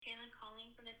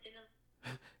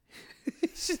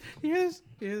Yes.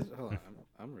 Hold on,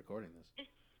 I'm recording this.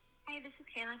 Hi, this is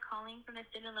Kayla calling from the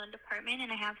student loan department,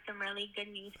 and I have some really good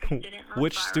news for student loan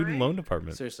Which borrowers. student loan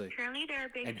department? Seriously. Currently, there are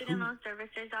big student loan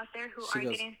servicers out there who are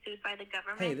getting sued by the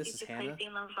government "Hey, this due is to Hannah."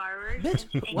 placing loan borrowers Bitch,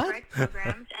 into what? incorrect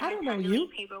programs I and don't know mishandling you.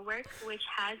 paperwork, which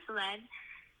has led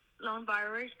loan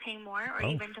borrowers paying more or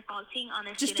even defaulting on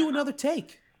their Just student do loans. another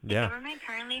take. The Yeah. government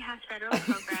currently has federal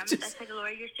programs that could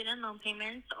lower your student loan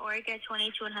payments or get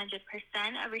 20 to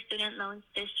 100% of your student loans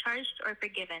discharged or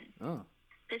forgiven. Oh.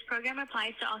 This program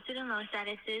applies to all student loan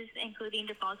statuses, including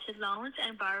defaulted loans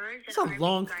and borrowers. It's a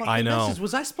long fucking I know. message.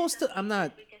 Was I supposed to? I'm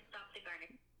not. We can stop the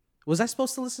garden. Was I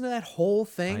supposed to listen to that whole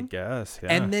thing? I guess, yeah.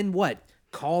 And then what?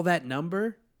 Call that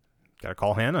number? Gotta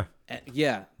call Hannah.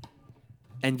 Yeah.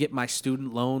 And get my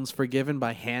student loans forgiven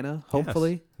by Hannah,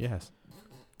 hopefully. Yes.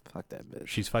 Fuck that bitch.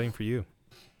 She's fighting for you.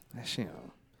 She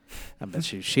don't. I bet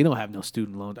she don't have no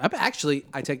student loan. Actually,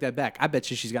 I take that back. I bet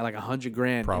she's got like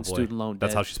 $100,000 in Probably. student loan debt.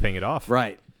 That's how she's paying it off.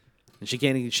 Right. And she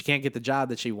can't get the job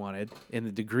that she wanted in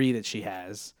the degree that she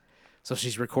has. So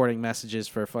she's recording messages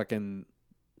for fucking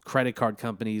credit card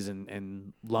companies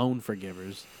and loan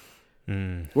forgivers.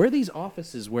 Where are these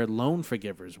offices where loan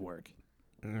forgivers work?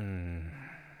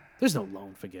 There's no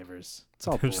loan forgivers. It's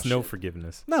all There's bullshit. no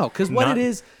forgiveness. No, because Not- it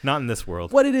is, Not in this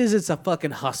world. what it is, it's a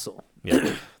fucking hustle.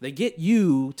 Yeah. They get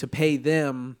you to pay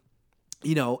them,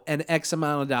 an X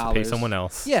amount of dollars. Pay someone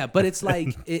else. Yeah, but it's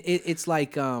like it's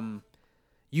like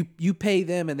you pay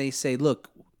them and they say, look,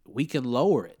 we can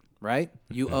lower it, right?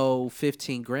 You owe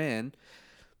 $15,000,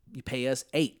 you pay us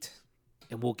 $8,000,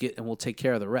 and we'll take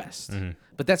care of the rest.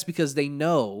 But that's because they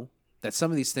know that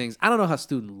some of these things, I don't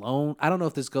know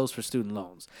if this goes for student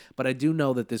loans, but I do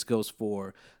know that this goes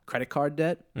for credit card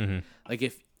debt. Like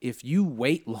if you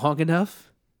wait long enough,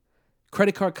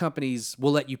 credit card companies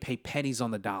will let you pay pennies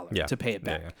on the dollar to pay it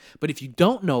back. Yeah. But if you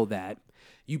don't know that,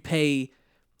 you pay,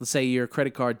 let's say your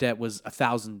credit card debt was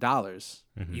 $1,000,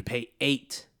 you pay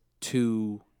 $8,000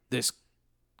 to this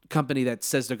company that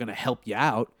says they're going to help you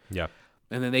out. Yeah.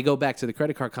 And then they go back to the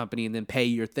credit card company and then pay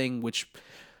your thing, which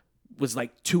was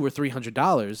like $200 or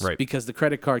 $300, Right. because the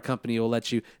credit card company will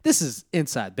let you. This is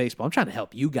inside baseball. I'm trying to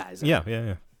help you guys out.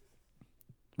 Yeah.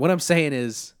 What I'm saying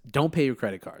is, don't pay your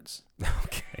credit cards.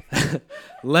 Okay.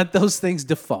 Let those things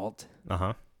default.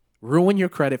 Uh-huh. Ruin your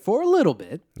credit for a little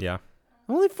bit. Yeah.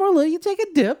 Only for a little. You take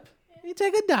a dip. You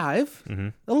take a dive.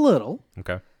 A little.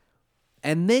 Okay.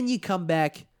 And then you come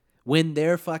back when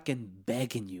they're fucking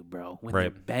begging you, bro. When they're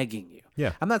begging you.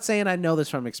 Yeah. I'm not saying I know this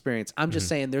from experience. I'm just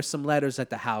saying there's some letters at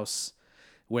the house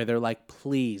where they're like,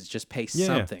 please just pay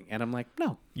something. And I'm like,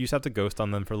 no. You just have to ghost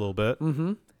on them for a little bit.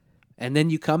 And then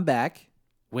you come back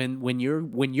when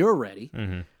you're ready.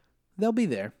 They'll be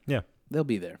there. Yeah. They'll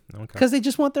be there. Okay. Because they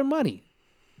just want their money.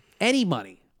 Any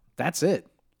money. That's it.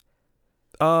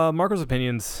 Marco's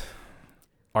opinions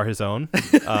are his own.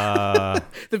 The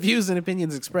views and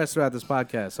opinions expressed throughout this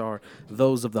podcast are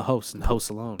those of the host and host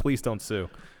alone. Please don't sue.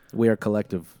 We are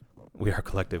collective. We are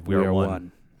collective. We are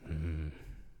one.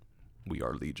 We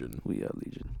are legion. We are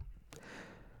legion.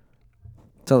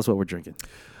 Tell us what we're drinking.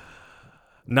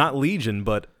 Not Legion,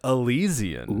 but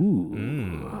Elysian.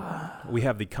 Ooh. We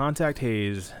have the Contact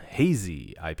Haze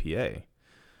Hazy IPA.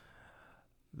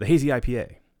 The Hazy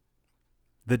IPA.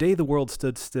 The day the world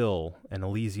stood still, an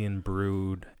Elysian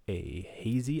brewed a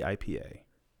Hazy IPA.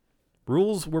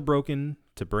 Rules were broken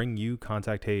to bring you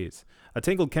Contact Haze, a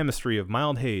tangled chemistry of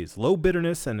mild haze, low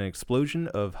bitterness, and an explosion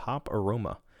of hop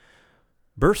aroma.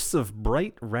 Bursts of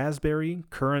bright raspberry,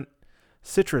 currant,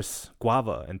 citrus,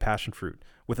 guava, and passion fruit,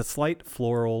 with a slight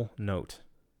floral note.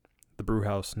 The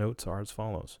brewhouse notes are as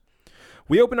follows.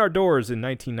 We opened our doors in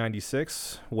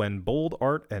 1996 when bold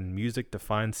art and music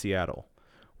defined Seattle.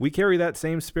 We carry that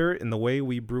same spirit in the way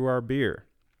we brew our beer.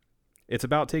 It's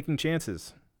about taking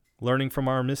chances, learning from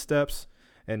our missteps,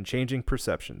 and changing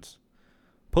perceptions.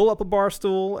 Pull up a bar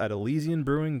stool at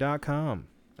ElysianBrewing.com.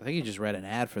 I think you just read an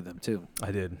ad for them, too.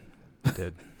 I did.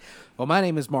 Well, my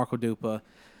name is Marco Dupa.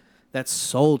 That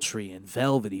sultry and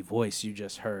velvety voice you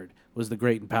just heard was the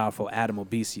great and powerful Adam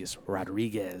Obesius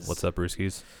Rodriguez. What's up,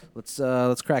 Brewskis?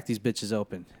 Let's crack these bitches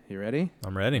open. You ready?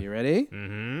 I'm ready. You ready?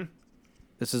 Mm-hmm.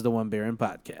 This is the One Beer In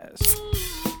Podcast.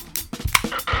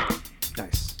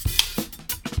 Nice.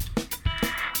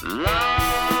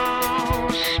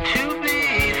 Lost to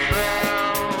be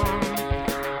found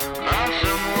by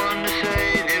someone to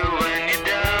save you when you're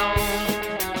down.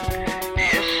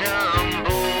 Yes, I'm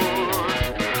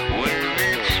bored when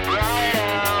it's bright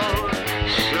out.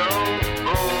 So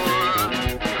bored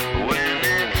when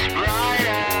it's bright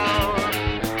out.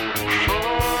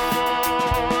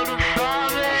 4 to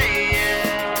 5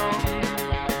 a.m.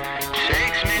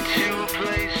 takes me to a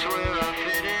place where I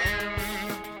fit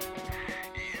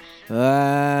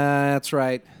That's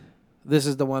right. This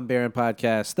is the One Baron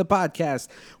Podcast, the podcast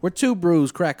where two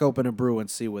brews crack open a brew and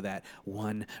see where that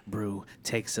one brew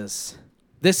takes us.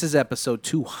 This is episode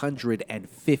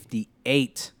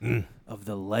 258 of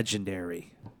the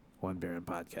legendary One Baron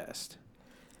Podcast.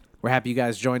 We're happy you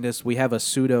guys joined us. We have a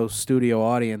pseudo studio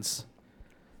audience.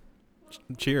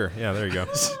 Cheer. Yeah, there you go.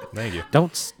 Thank you.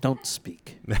 Don't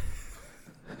speak.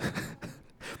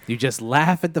 You just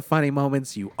laugh at the funny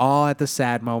moments. You awe at the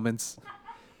sad moments.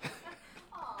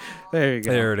 There you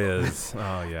go. There it is.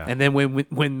 Oh, yeah. And then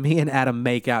when me and Adam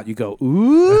make out, you go,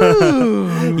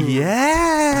 ooh.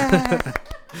 Yeah.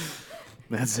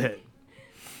 That's it.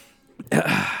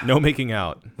 No making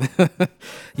out.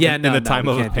 Yeah, in the time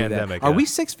we of a can't do that. pandemic, Are yeah. we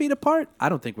 6 feet apart? I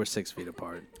don't think we're 6 feet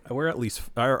apart. We're at least,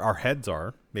 our heads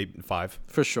are maybe 5.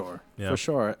 For sure. Yeah. For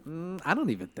sure. I don't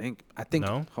even think. I think.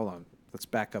 No? Hold on. Let's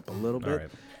back up a little bit. All right.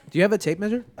 Do you have a tape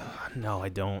measure? No, I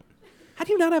don't. How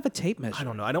do you not have a tape measure? I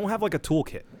don't know. I don't have like a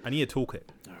toolkit. I need a toolkit.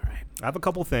 All right. I have a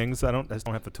couple things. I just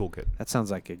don't have the toolkit. That sounds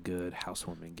like a good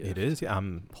housewarming gift. It is. Yeah,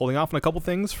 I'm holding off on a couple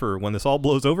things for when this all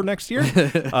blows over next year.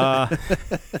 I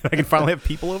can finally have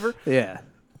people over. Yeah.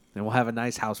 And we'll have a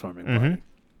nice housewarming party.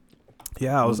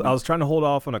 Yeah, I was trying to hold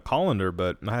off on a colander,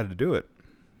 but I had to do it.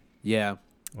 Yeah.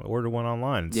 I ordered one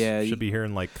online. Yeah, Should be here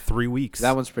in like 3 weeks.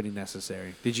 That one's pretty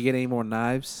necessary. Did you get any more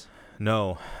knives?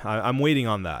 No, I'm waiting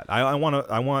on that. I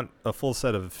want a full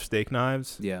set of steak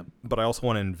knives. Yeah. But I also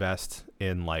want to invest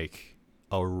in like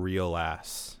a real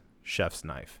ass chef's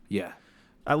knife. Yeah.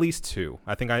 At least 2.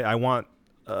 I think I want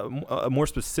a more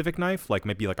specific knife, like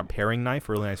maybe like a paring knife,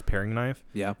 a really nice paring knife.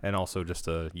 Yeah. And also just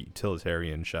a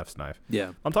utilitarian chef's knife.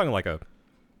 Yeah. I'm talking like a,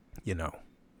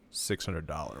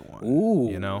 $600 one.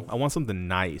 Ooh. I want something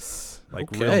nice,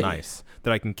 like Okay. real nice,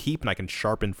 that I can keep and I can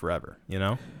sharpen forever.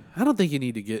 I don't think you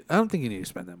need to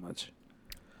spend that much.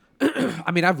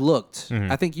 I mean, I've looked.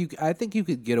 Mhm. I think you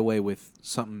could get away with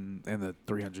something in the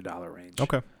 $300 range.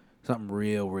 Okay. Something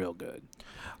real good.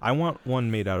 I want one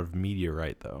made out of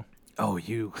meteorite though. Oh,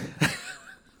 you.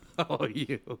 Oh,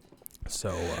 you.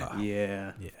 So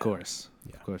Yeah. yeah. Of course.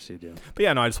 Yeah. Of course you do. but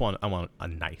yeah, no, I want a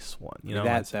nice one.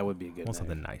 That would be a I good want name.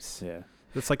 something nice. Yeah.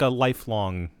 It's like a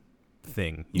lifelong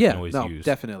thing you Yeah. can always No, use.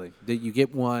 definitely. You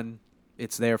get one,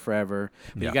 it's there forever.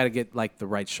 But Yeah. you got to get like the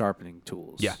right sharpening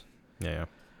tools. Yeah. Yeah.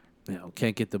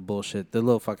 Can't get the bullshit, the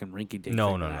little fucking rinky-dink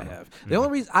No, thing no, that I no. have. The only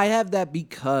reason I have that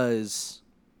because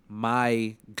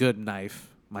my good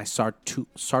knife, my Sartuco,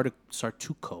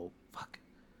 fuck,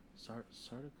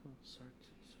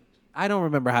 I don't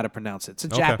remember how to pronounce it. It's a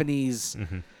Okay. Japanese,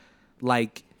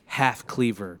 like half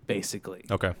cleaver, basically.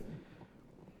 Okay.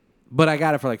 But I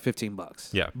got it for like $15.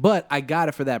 Yeah. But I got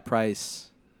it for that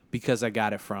price because I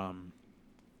got it from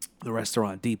the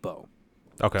Restaurant Depot.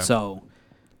 Okay. So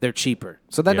they're cheaper.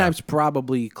 So that Yeah. knife's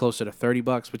probably closer to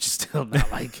 $30, which is still not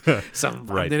like some.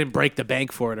 Right. I didn't break the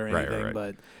bank for it or Right, anything, right.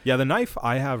 but yeah, the knife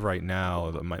I have right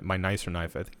now, my nicer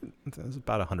knife, I think it's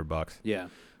about $100. yeah,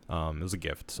 It was a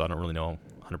gift, so I don't really know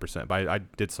 100%. But I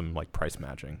did some like price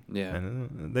matching. Yeah.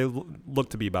 And they look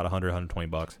to be about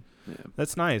 $120. yeah,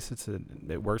 That's nice.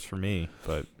 It works for me,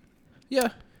 but yeah,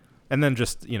 and then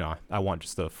just I want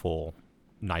just a full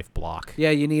knife block.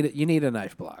 yeah. You need a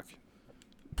knife block.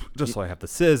 Just so I have the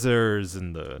scissors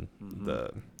and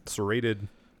the serrated.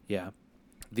 Yeah,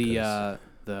 the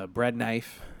bread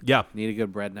knife. Yeah, You need a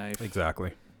good bread knife.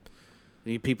 exactly.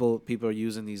 People are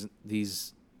using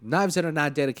these knives that are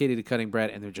not dedicated to cutting bread,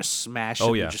 and they're just smashing.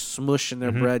 Oh, yeah. They're just smushing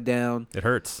their bread down. It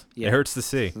hurts. Yeah. It hurts to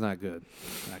see. It's not good.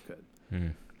 Not good.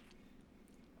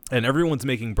 And everyone's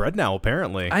making bread now,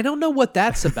 apparently. I don't know what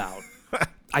that's about.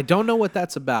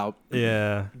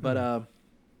 Yeah. But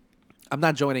I'm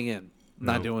not joining in. I'm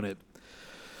not doing it.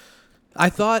 I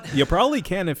thought. You probably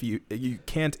can if you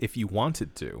can't if you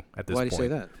wanted to at this Why do point. you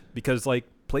say that? Because like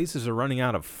places are running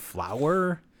out of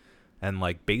flour and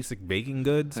like basic baking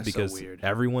goods That's so because weird.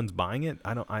 everyone's buying it.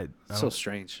 I don't So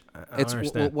strange. I It's don't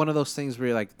understand. one of those things where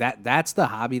you're like that's the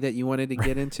hobby that you wanted to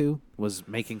get into was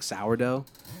making sourdough.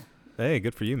 Hey,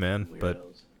 good for you, man. But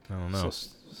Weirdos. I don't know. So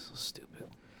stupid.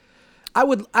 I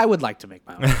would like to make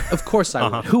my own. Of course I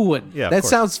would. Who wouldn't? Yeah, of that course.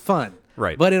 sounds fun.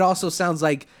 Right. But it also sounds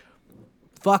like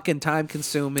fucking time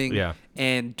consuming Yeah.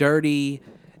 and dirty,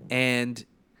 and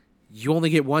you only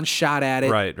get one shot at it.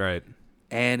 Right.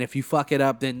 And if you fuck it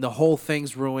up, then the whole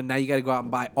thing's ruined. Now you got to go out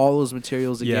and buy all those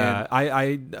materials again. Yeah,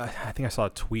 I think I saw a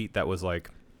tweet that was like,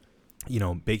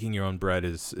 baking your own bread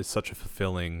is such a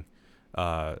fulfilling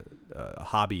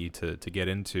hobby to get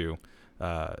into.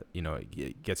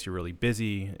 It gets you really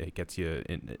busy. It gets you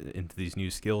into these new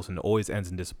skills, and it always ends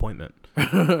in disappointment.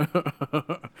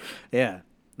 Yeah.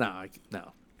 No,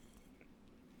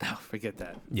 forget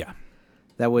that. Yeah.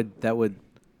 That would.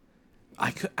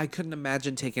 I couldn't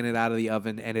imagine taking it out of the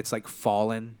oven and it's like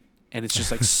fallen and it's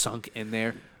just like sunk in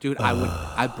there, dude.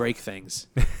 I'd break things.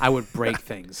 I would break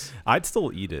things. I'd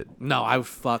still eat it. No, I would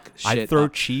fuck shit. I'd throw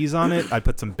up. cheese on it. I'd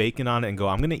put some bacon on it and go,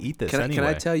 I'm gonna eat this anyway. Can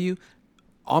I tell you?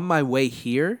 On my way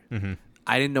here,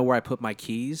 I didn't know where I put my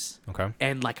keys. Okay.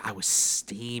 And like I was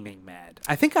steaming mad.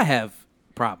 I think I have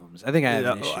problems. I think I have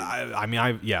an issue. I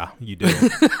mean, you do.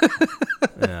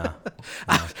 Yeah.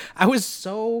 I was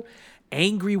so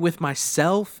angry with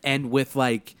myself and with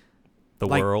like the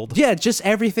world. Yeah, just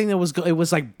everything that was it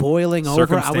was like boiling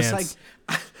over. I was like,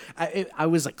 I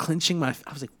was like clenching I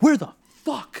was like, where the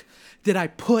fuck did I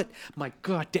put my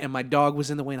goddamn? My dog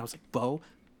was in the way, and I was like, Bo,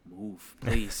 move,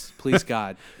 please,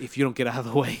 God, if you don't get out of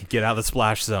the way, get out of the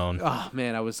splash zone. Oh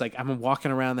man, I was like, I'm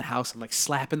walking around the house, I'm like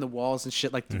slapping the walls and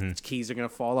shit, like the keys are gonna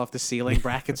fall off the ceiling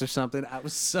brackets or something. I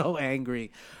was so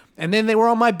angry, and then they were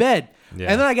on my bed, and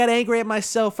then I got angry at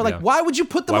myself for like, why would you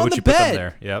put them on the bed? Put them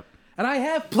there? Yep. And I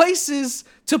have places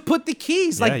to put the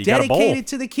keys, like dedicated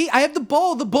to the key. I have the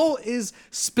bowl. The bowl is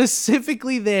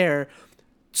specifically there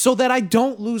so that I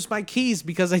don't lose my keys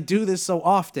because I do this so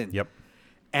often. Yep.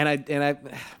 And I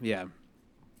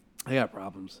got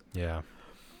problems. Yeah.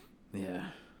 Yeah.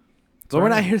 But we're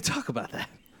not here to talk about that.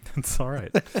 It's all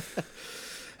right.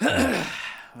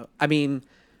 I mean,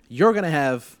 you're going to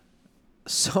have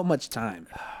so much time.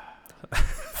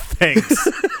 Thanks.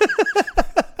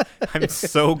 I'm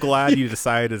so glad you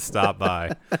decided to stop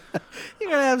by. You're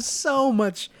going to have so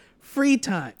much free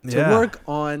time to work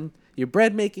on your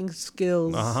bread making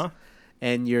skills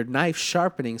and your knife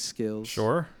sharpening skills.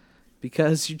 Sure.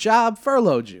 Because your job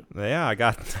furloughed you. Yeah, I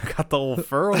got the old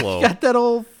furlough. You got that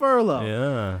old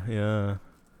furlough. Yeah.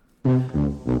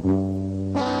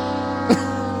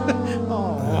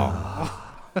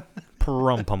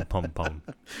 Pum pum pum pum.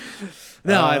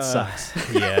 No, it sucks.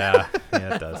 Yeah,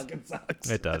 it does. Fucking sucks.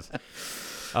 It does.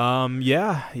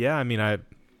 Yeah. I mean, I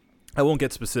won't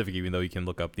get specific, even though you can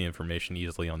look up the information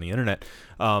easily on the internet.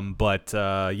 But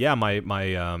my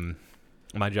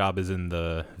job is in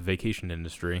the vacation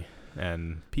industry,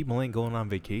 and people ain't going on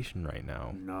vacation right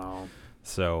now. No.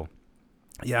 So,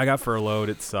 yeah, I got furloughed.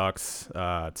 It sucks.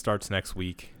 It starts next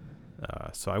week.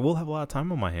 So I will have a lot of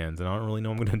time on my hands, and I don't really know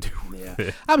what I'm going to do with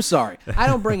it. I'm sorry. I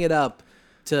don't bring it up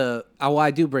to... Oh,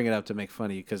 I do bring it up to make fun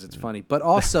of you because it's funny. But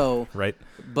also... Right.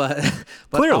 But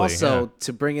clearly, also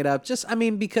to bring it up, just, I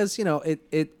mean, because, you know,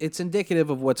 it's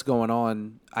indicative of what's going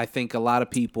on. I think a lot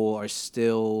of people are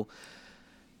still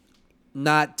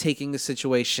not taking the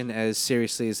situation as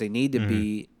seriously as they need to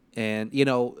be. And, you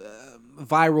know,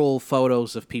 viral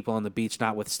photos of people on the beach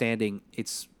notwithstanding,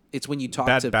 it's when you talk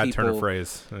to bad people... turn of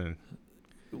phrase.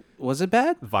 Was it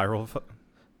bad? Viral.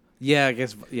 Yeah, I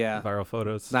guess. Yeah, viral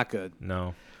photos. Not good.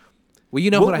 No. Well,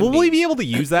 you know what I mean. Will we be able to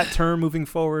use that term moving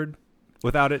forward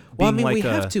without it being like we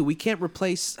have to. We can't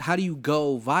replace. How do you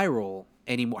go viral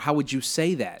anymore? How would you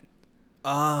say that?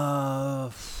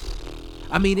 I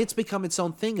mean, it's become its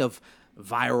own thing of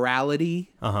virality.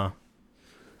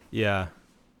 Yeah.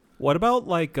 What about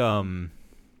like womboing,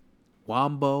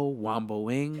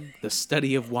 the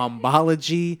study of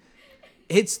wombology?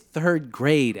 It's third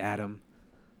grade, Adam.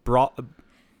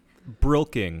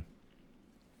 Brilking.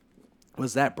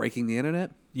 Was that breaking the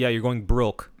internet? Yeah, you're going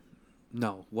brilk.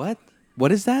 No. What?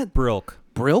 What is that? Brilk.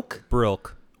 Brilk?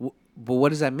 Brilk. But what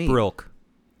does that mean? Brilk.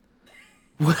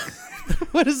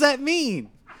 What does that mean?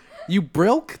 You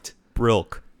brilked?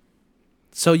 Brilk.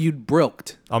 So you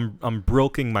brilked. I'm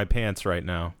brilking my pants right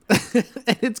now.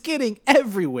 And it's getting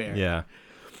everywhere. Yeah.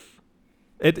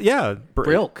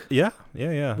 Brilk. Yeah.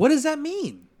 What does that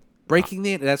mean? Breaking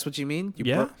the... That's what you mean?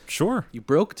 Sure. You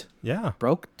brilked? Yeah.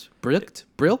 Brilked?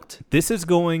 This is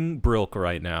going brilk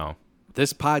right now.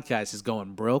 This podcast is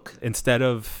going brilk. Instead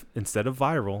of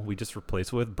viral, we just replace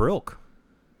it with brilk.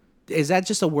 Is that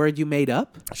just a word you made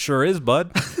up? Sure is,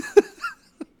 bud.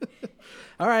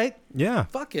 All right. Yeah.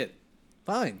 Fuck it.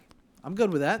 Fine. I'm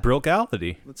good with that.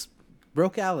 Brilkality.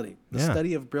 Brilkality. The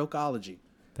study of brilkology.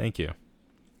 Thank you.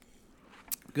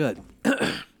 Good.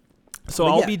 So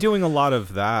I'll be doing a lot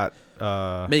of that.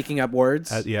 Making up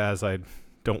words? As I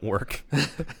don't work.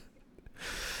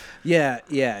 Yeah.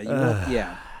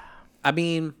 Yeah. I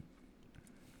mean,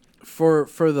 for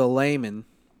the layman,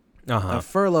 a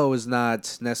furlough is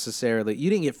not necessarily... You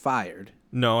didn't get fired.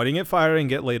 No, I didn't get fired. I didn't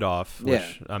get laid off,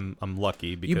 which Yeah. I'm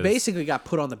lucky because... You basically got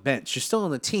put on the bench. You're still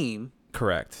on the team.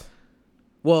 Correct.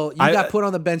 Well, you got put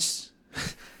on the bench...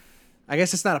 I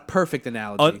guess it's not a perfect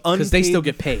analogy because they still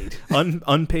get paid.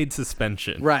 Unpaid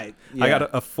suspension. Right. Yeah. I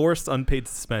got a forced unpaid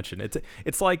suspension. It's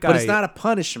like But it's not a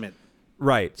punishment.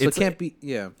 Right. So it can't be.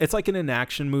 Yeah. It's like in an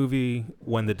action movie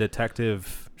when the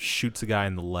detective shoots a guy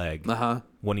in the leg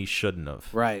when he shouldn't have.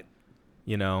 Right.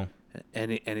 You know?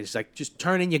 And it's like, just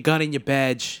turn in your gun and your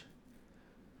badge.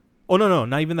 Oh, no,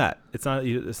 not even that. It's not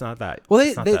that. Well,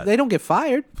 It's not that. they don't get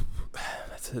fired.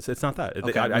 It's not that.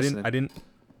 Okay, I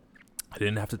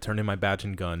didn't have to turn in my badge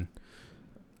and gun.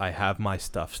 I have my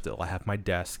stuff still. I have my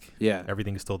desk. Yeah.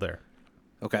 Everything's still there.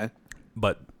 Okay.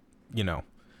 But, you know,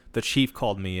 the chief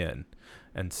called me in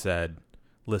and said,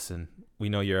 listen, we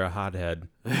know you're a hothead.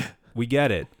 We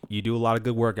get it. You do a lot of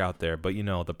good work out there. But, you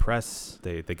know, the press,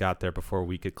 they got there before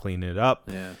we could clean it up.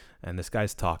 Yeah. And this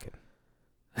guy's talking.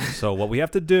 So what we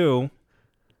have to do,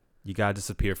 you got to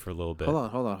disappear for a little bit.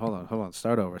 Hold on.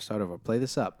 Start over. Play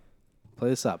this up.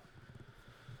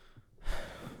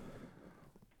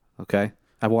 Okay.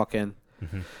 I walk in.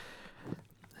 Mm-hmm.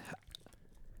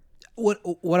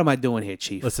 What am I doing here,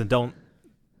 Chief? Listen, don't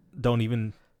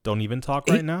even talk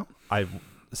right now.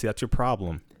 See, that's your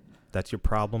problem. That's your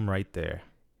problem right there.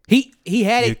 He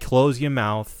had You it. close your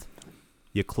mouth.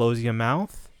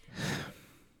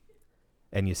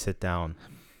 And you sit down.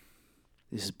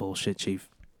 This is bullshit, Chief.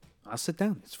 I'll sit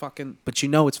down. It's fucking. But you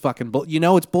know it's fucking. You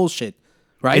know it's bullshit,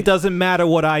 right? It doesn't matter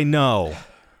what I know.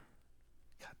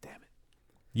 God damn it.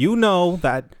 You know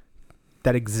that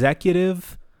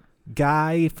executive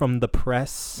guy from the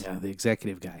press. Yeah, the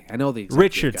executive guy. I know the executive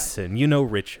Richardson. You know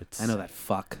Richardson. guy. I know that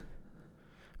fuck.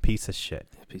 Piece of shit.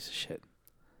 Piece of shit.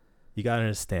 You gotta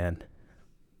understand.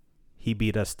 He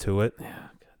beat us to it. Yeah. God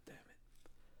damn it.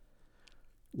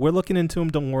 We're looking into him.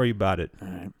 Don't worry about it. All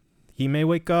right. He may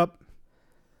wake up.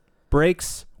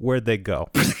 Breaks, where'd they go?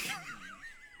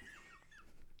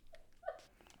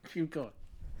 Keep going.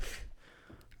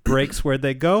 Breaks, where'd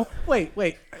they go? Wait.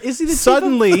 Is he the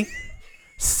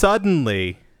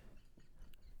Suddenly,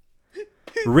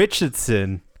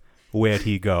 Richardson, where'd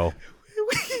he go?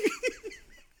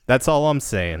 That's all I'm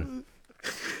saying.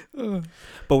 But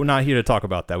we're not here to talk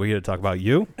about that. We're here to talk about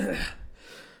you.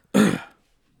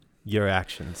 Your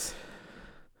actions.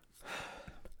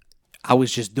 I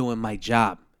was just doing my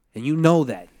job. And you know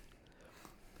that.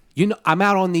 You know, I'm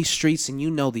out on these streets and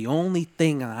you know the only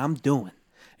thing I'm doing,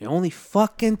 the only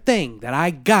fucking thing that I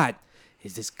got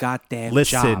is this goddamn job.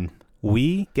 Listen,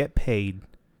 we get paid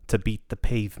to beat the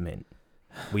pavement.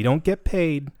 We don't get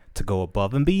paid to go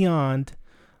above and beyond.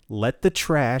 Let the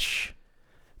trash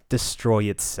destroy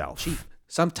itself. Chief,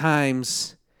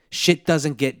 sometimes shit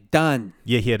doesn't get done.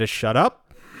 You're here to shut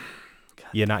up.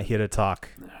 You're not here to talk.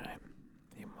 All right.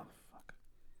 You motherfucker.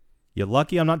 You're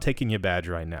lucky I'm not taking your badge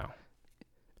right now.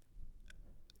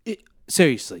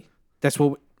 Seriously. That's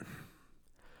what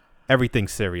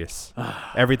Everything's serious.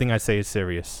 Everything I say is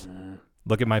serious.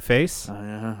 Look at my face.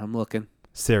 I'm looking.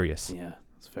 Serious. Yeah,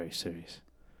 it's very serious.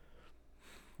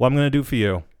 What I'm going to do for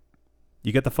you,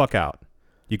 you get the fuck out.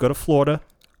 You go to Florida.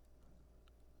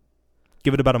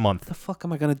 Give it about a month. What the fuck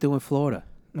am I going to do in Florida?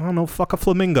 I don't know. Fuck a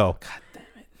flamingo. God damn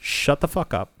it. Shut the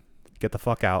fuck up. Get the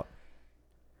fuck out.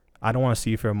 I don't want to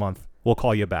see you for a month. We'll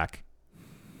call you back.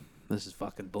 This is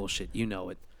fucking bullshit. You know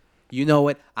it. You know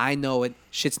it. I know it.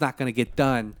 Shit's not going to get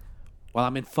done while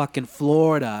I'm in fucking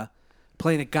Florida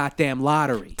playing a goddamn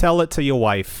lottery. Tell it to your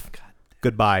wife. God damn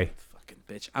Goodbye. fucking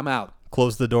bitch. I'm out.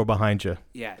 Close the door behind you.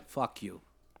 Yeah, fuck you.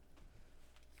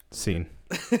 Scene.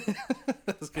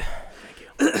 That's good.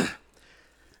 Thank you.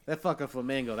 That fucking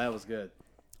flamingo, that was good.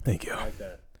 Thank you. I like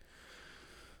that.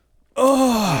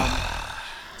 Oh.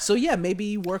 So yeah,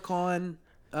 maybe work on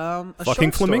a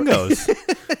Fucking short story. flamingos.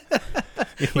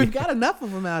 We've got enough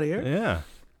of them out here. Yeah.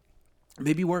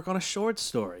 Maybe work on a short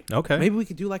story. Okay. Maybe we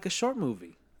could do like a short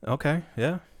movie. Okay.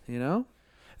 Yeah. You know?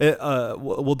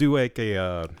 We'll do like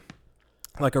a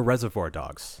Reservoir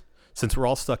Dogs. Since we're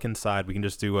all stuck inside, we can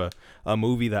just do a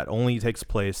movie that only takes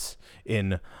place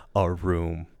in a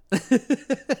room.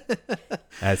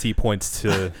 As he points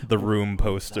to the room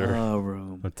poster. Oh,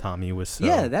 room. With Tommy Wiseau.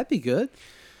 Yeah, that'd be good.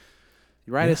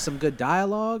 You write us some good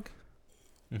dialogue.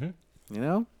 Mm-hmm. You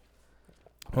know?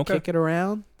 Okay. Kick it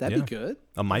around. That'd Yeah. be good.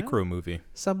 A micro movie.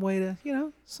 Some way to, you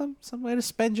know, some way to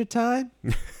spend your time.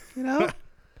 You know?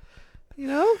 You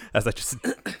know? As I just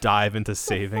dive into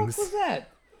savings. What was that?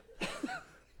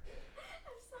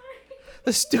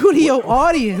 The studio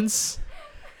audience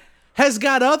has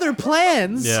got other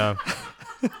plans. Yeah.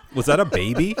 Was that a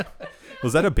baby?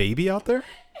 Was that a baby out there?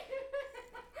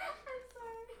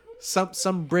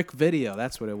 Some brick video.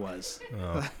 That's what it was.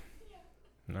 Oh.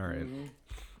 All right.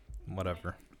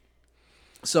 Whatever.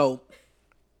 So,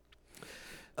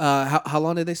 how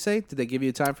long did they say? Did they give you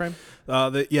a time frame?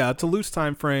 It's a loose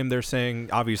time frame. They're saying,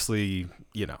 obviously,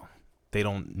 you know, they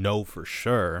don't know for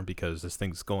sure because this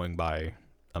thing's going by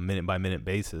a minute-by-minute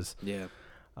basis. Yeah.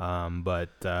 But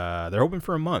they're hoping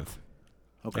for a month.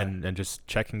 Okay. And just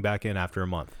checking back in after a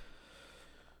month.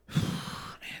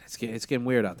 Man, it's getting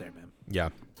weird out there, man. Yeah.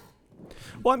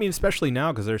 Well, I mean, especially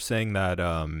now because they're saying that,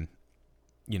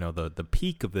 the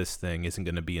peak of this thing isn't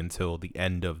going to be until the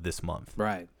end of this month.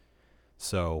 Right.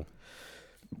 So.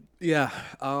 Yeah.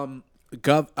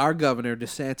 Our governor,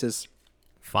 DeSantis.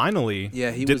 Finally,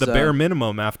 he did was, the bare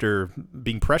minimum after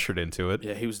being pressured into it.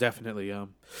 Yeah, he was definitely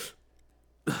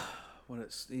he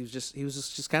was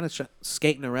just kind of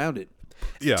skating around it.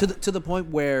 Yeah. To the point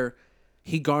where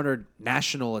he garnered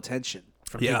national attention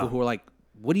from people who were like,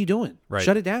 "What are you doing? Right.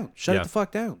 Shut it down. Shut it the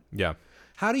fuck down." Yeah.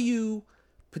 How do you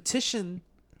petition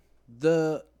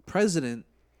the president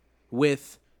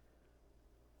with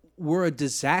we're a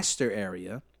disaster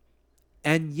area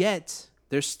and yet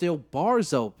there's still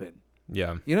bars open?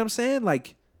 Yeah. You know what I'm saying?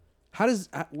 Like, what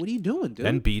are you doing, dude?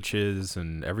 And beaches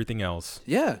and everything else.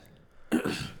 Yeah.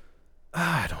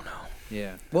 I don't know.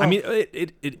 Yeah. Well, I mean,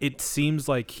 it seems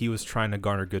like he was trying to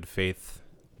garner good faith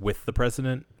with the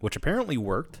president, which apparently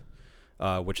worked,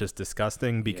 which is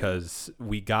disgusting because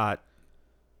we got,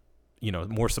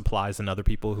 more supplies than other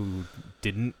people who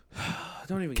didn't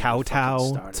don't even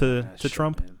kowtow to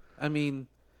Trump. Man. I mean,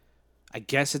 I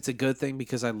guess it's a good thing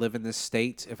because I live in this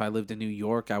state. If I lived in New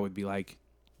York, I would be like,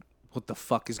 what the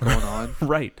fuck is going on?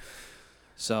 Right.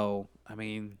 So, I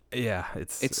mean, yeah,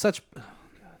 it's such.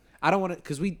 I don't want to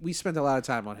because we spent a lot of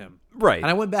time on him. Right. And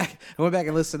I went back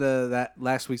and listened to that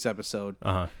last week's episode.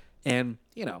 Uh-huh. And,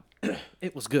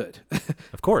 it was good.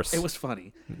 Of course. It was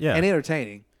funny. Yeah. And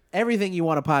entertaining. Everything you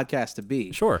want a podcast to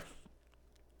be. Sure.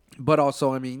 But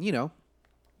also, I mean,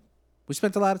 we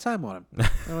spent a lot of time on him. I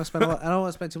don't want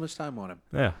to spend too much time on him.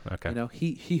 Yeah, okay.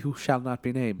 He who shall not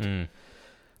be named. Mm.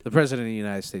 The President of the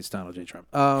United States, Donald J. Trump.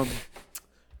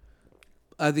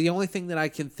 The only thing that I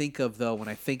can think of, though, when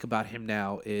I think about him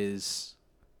now is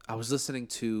I was listening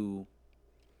to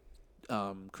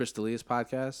Chris D'Elia's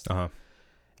podcast. Uh-huh.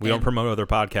 We don't promote other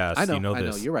podcasts. I know, you know I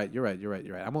this. know. You're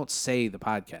right. I won't say the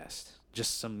podcast,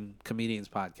 just some comedians'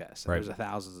 podcasts. Right. There's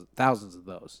thousands of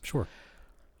those. Sure.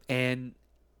 And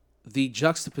the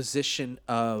juxtaposition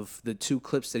of the two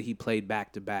clips that he played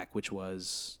back to back, which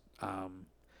was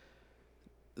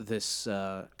this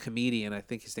comedian, I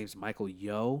think his name's Michael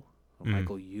Yo or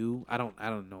Michael Yu. I don't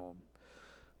know him,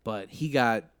 but he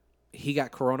got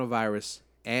coronavirus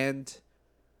and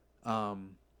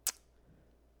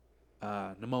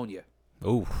pneumonia.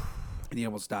 Oh. And he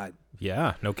almost died.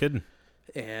 Yeah, no kidding.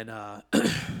 And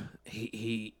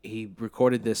he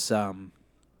recorded this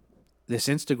this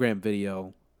Instagram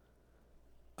video,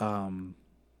 and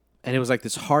it was like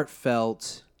this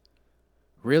heartfelt,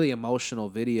 really emotional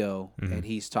video, and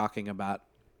he's talking about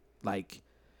like,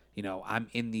 I'm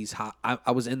in these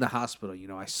I was in the hospital,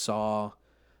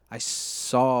 I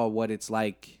saw what it's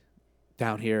like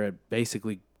down here at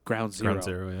basically ground zero. Ground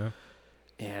zero, yeah.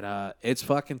 And it's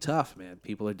fucking tough, man.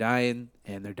 People are dying,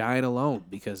 and they're dying alone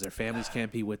because their families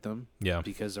can't be with them. Yeah.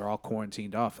 Because they're all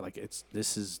quarantined off. Like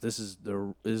this is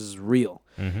real.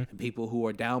 Mm-hmm. And people who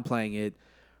are downplaying it,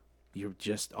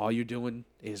 all you're doing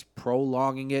is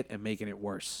prolonging it and making it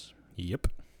worse. Yep.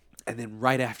 And then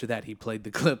right after that, he played the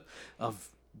clip of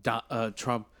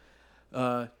Trump.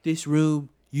 This room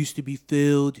used to be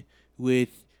filled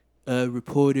with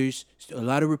reporters. A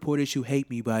lot of reporters who hate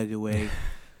me, by the way.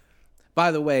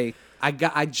 By the way,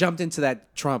 I jumped into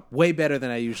that Trump way better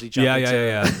than I usually jump into.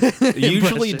 Yeah. You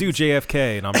usually do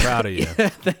JFK, and I'm proud of you. Yeah,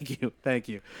 thank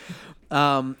you.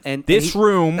 And this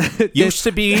room used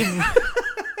to be.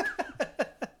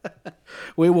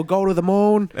 We will go to the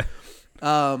moon.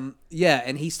 Yeah,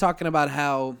 and he's talking about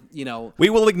how we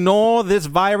will ignore this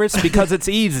virus because it's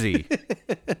easy.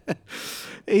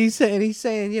 He's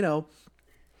saying the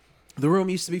room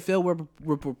used to be filled with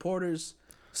reporters.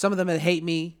 Some of them that hate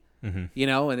me.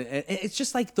 Mm-hmm. And it's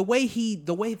just like the way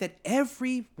that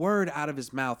every word out of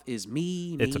his mouth is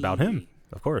me. It's about him,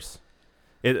 of course.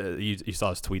 You saw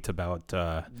his tweets about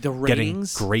the getting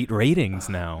ratings, great ratings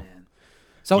now. Man.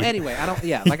 So anyway, I don't.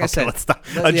 Yeah, like I said, let's not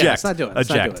eject. Yeah, let's not do it.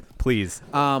 Eject, please.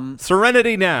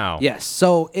 Serenity now. Yes.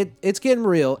 So it's getting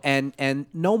real, and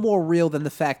no more real than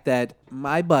the fact that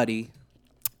my buddy,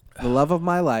 the love of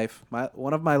my life,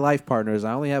 one of my life partners.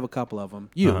 I only have a couple of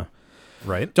them.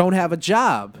 Right. Don't have a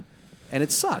job. And it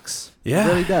sucks. Yeah. It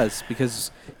really does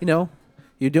because,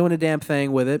 you're doing a damn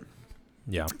thing with it.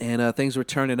 Yeah. And things were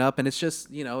turning up. And it's just,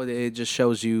 it just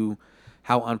shows you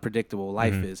how unpredictable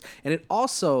life is. And it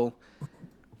also,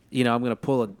 I'm going to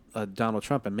pull a Donald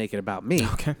Trump and make it about me.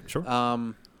 Okay, sure.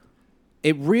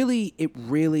 It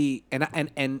really,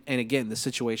 and again, the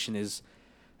situation is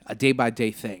a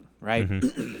day-by-day thing, right?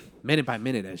 Mm-hmm. Minute by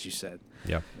minute, as you said.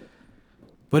 Yeah.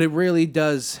 But it really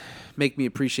does make me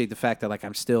appreciate the fact that like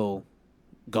I'm still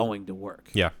going to work.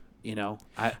 Yeah. You know,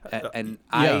 I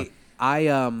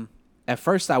yeah. at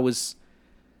first I was,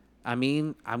 I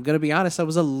mean, I'm going to be honest, I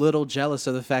was a little jealous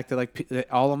of the fact that like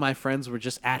that all of my friends were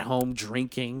just at home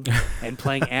drinking and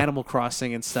playing Animal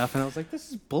Crossing and stuff. And I was like,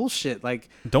 this is bullshit. Like,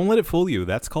 Don't let it fool you.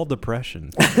 That's called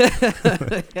depression.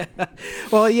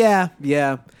 well, yeah.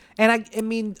 And I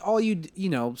mean, you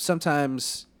know,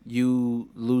 sometimes you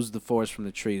lose the forest from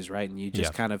the trees, right? And you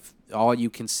just kind of, all you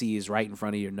can see is right in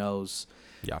front of your nose.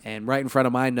 Yeah. And right in front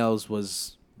of my nose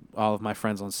was all of my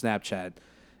friends on Snapchat.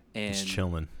 And Just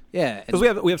chilling. yeah.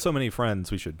 Because we have so many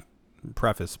friends. We should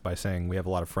preface by saying we have a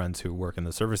lot of friends who work in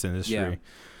the service industry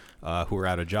who are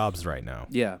out of jobs right now.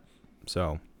 Yeah.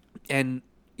 So. And,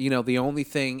 you know, the only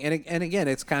thing, and again,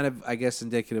 it's kind of, I guess,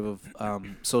 indicative of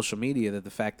social media, that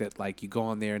the fact that, like, you go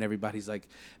on there and everybody's, like,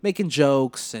 making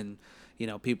jokes and, you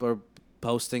know, people are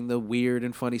posting the weird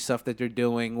and funny stuff that they're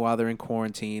doing while they're in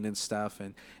quarantine and stuff.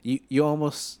 And you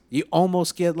almost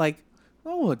get, like, I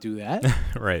won't do that.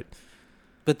 Right.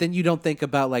 But then you don't think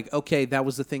about, like, okay, that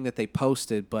was the thing that they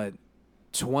posted, but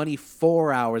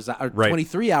 24 hours or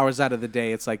 23 hours out of the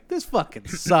day, it's like, this fucking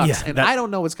sucks. And I don't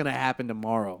know what's going to happen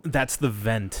tomorrow. That's the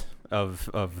vent of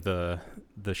the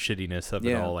shittiness of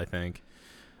it all, I think.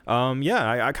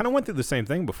 I kind of went through the same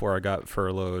thing before I got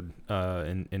furloughed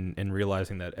in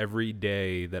realizing that every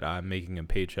day that I'm making a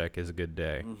paycheck is a good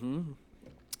day. Mm-hmm.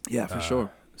 Yeah, for sure.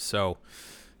 So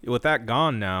with that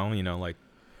gone now, you know, like,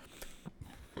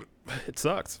 it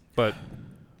sucks, but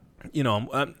you know,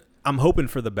 I'm hoping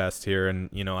for the best here, and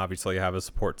you know, obviously I have a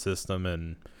support system,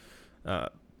 and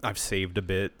I've saved a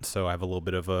bit, so I have a little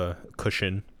bit of a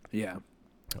cushion. Yeah.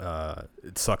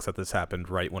 It sucks that this happened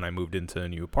right when I moved into a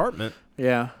new apartment.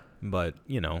 Yeah. But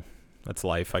you know, that's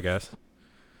life, I guess.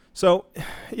 So,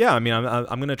 yeah, I mean,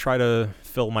 I'm gonna try to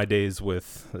fill my days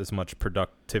with as much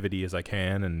productivity as I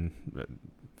can, and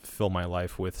fill my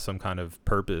life with some kind of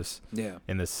purpose. Yeah.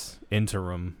 In this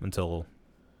interim until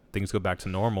things go back to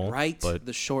normal. Write but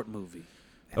the short movie.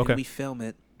 And Okay. then we film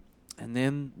it, and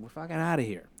then we're fucking out of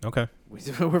here. Okay.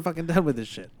 We're fucking done with this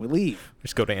shit. We leave.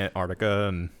 Just go to Antarctica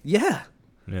and Yeah.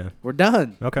 we're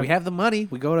done. Okay. We have the money.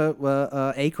 We go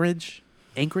to Anchorage,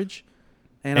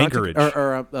 and Anchorage.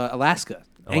 or Alaska.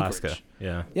 Alaska. Anchorage.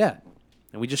 Yeah. Yeah.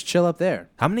 And we just chill up there.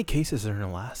 How many cases are in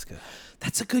Alaska?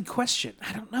 That's a good question.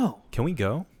 I don't know. Can we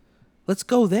go? Let's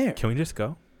go there. Can we just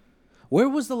go? Where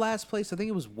was the last place? I think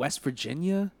it was West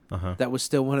Virginia. Uh-huh. That was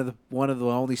still one of the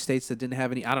only states that didn't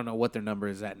have any. I don't know what their number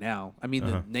is at now. I mean,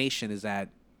 the nation is at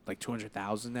like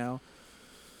 200,000 now.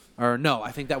 Or no,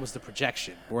 I think that was the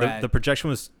projection. The projection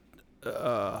was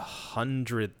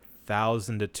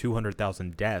 100,000 to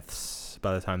 200,000 deaths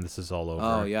by the time this is all over.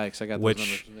 Oh, yikes. I got those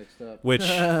numbers mixed up. Which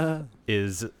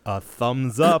is a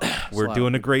thumbs up. We're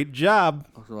doing a great job.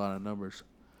 That's a lot of numbers.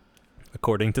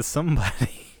 According to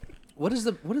somebody. What is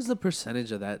the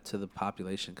percentage of that to the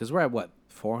population? Because we're at what,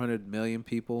 400 million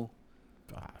people?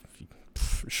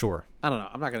 Sure. I don't know.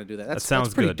 I'm not gonna do that. That sounds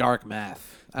that's pretty good. dark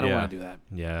math. I don't want to do that.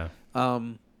 Yeah.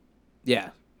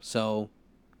 Yeah. So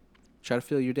try to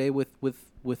fill your day with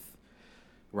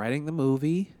writing the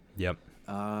movie. Yep.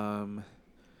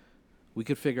 We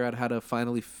could figure out how to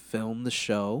finally film the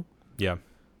show. Yeah.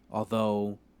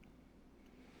 Although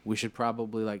we should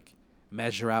probably like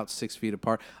measure out 6 feet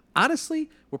apart. Honestly,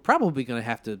 we're probably going to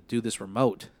have to do this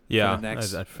remote. Yeah.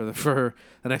 For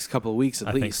the next couple of weeks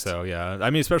at least. I think so, yeah. I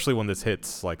mean, especially when this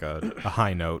hits like a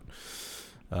high note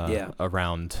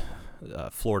around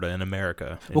Florida and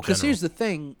America. Well, because here's the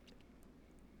thing.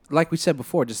 Like we said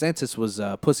before, DeSantis was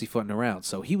pussyfooting around,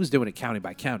 so he was doing it county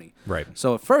by county. Right.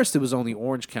 So at first it was only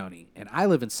Orange County, and I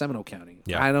live in Seminole County.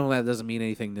 Yeah. I know that doesn't mean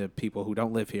anything to people who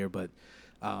don't live here, but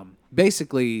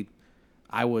basically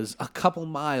I was a couple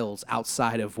miles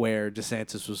outside of where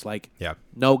DeSantis was like,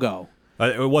 no go.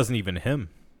 It wasn't even him.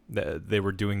 They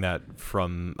were doing that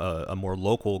from a more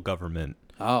local government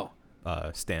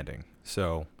standing.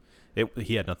 So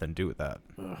he had nothing to do with that.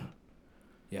 Ugh.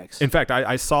 Yikes. In fact,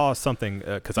 I saw something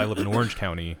because I live in Orange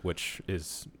County, which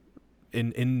is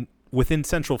within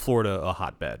Central Florida, a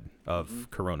hotbed of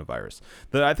coronavirus.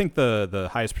 I think the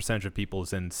highest percentage of people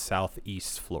is in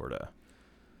Southeast Florida.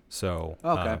 So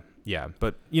yeah,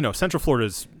 but you know, Central Florida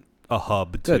is a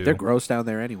hub too. Good. They're gross down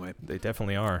there anyway. They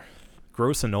definitely are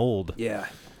gross and old. Yeah,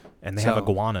 and they have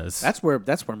iguanas. That's where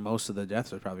most of the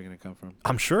deaths are probably going to come from.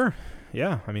 I'm sure.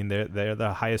 Yeah, I mean they're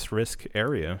the highest risk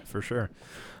area for sure.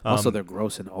 Also, they're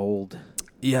gross and old.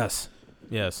 Yes.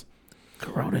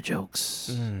 Corona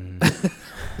jokes.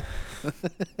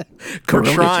 We're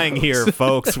trying here,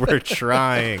 folks. We're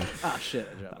trying. Oh, shit.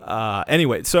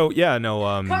 Anyway, so, yeah, no.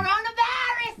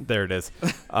 Coronavirus! There it is.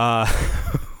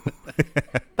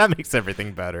 That makes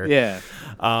everything better. Yeah.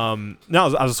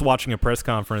 No, I was watching a press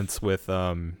conference with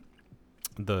the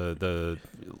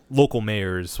local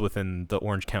mayors within the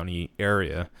Orange County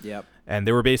area. Yep. And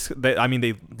they were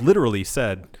they literally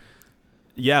said,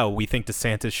 yeah, we think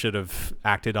DeSantis should have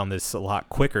acted on this a lot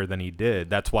quicker than he did.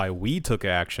 That's why we took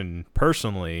action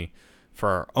personally for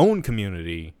our own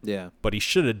community. Yeah. But he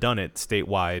should have done it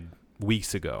statewide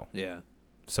weeks ago. Yeah.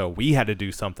 So we had to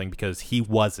do something because he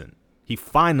wasn't. He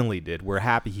finally did. We're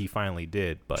happy he finally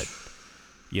did, but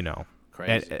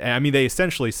Crazy. And I mean, they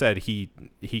essentially said he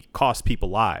cost people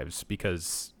lives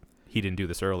because he didn't do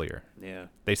this earlier. Yeah.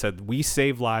 They said we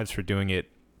saved lives for doing it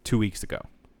 2 weeks ago.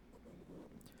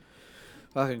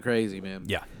 Fucking crazy, man.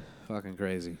 Yeah. Fucking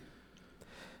crazy.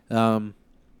 All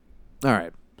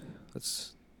right.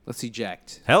 Let's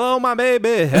eject. Hello, my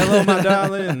baby. Hello, my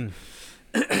darling.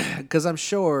 Because I'm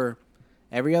sure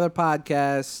every other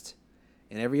podcast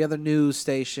and every other news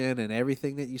station and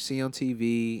everything that you see on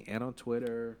TV and on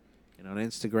Twitter and on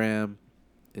Instagram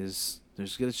it's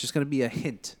just going to be a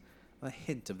hint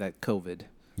of that COVID.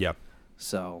 Yeah.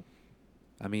 So,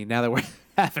 I mean, now that we're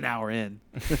half an hour in.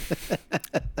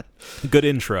 Good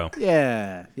intro.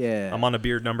 Yeah. I'm on a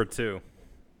beard number 2.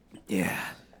 Yeah.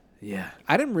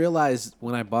 I didn't realize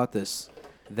when I bought this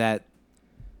that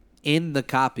in the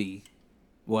copy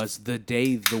was the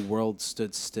day the world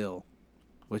stood still,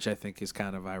 which I think is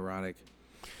kind of ironic.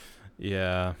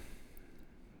 Yeah.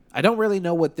 I don't really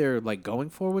know what they're like going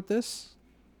for with this.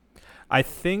 I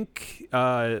think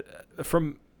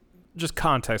from just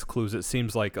context clues, it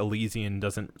seems like Elysian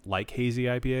doesn't like hazy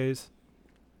IPAs.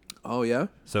 Oh, yeah?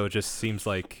 So it just seems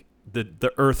like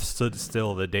the earth stood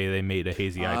still the day they made a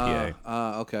hazy IPA.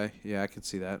 Okay. Yeah, I can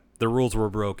see that. The rules were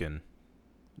broken,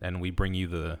 and we bring you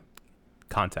the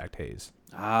contact haze.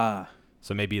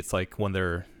 So maybe it's like one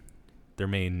of their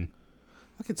main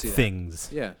I can see things.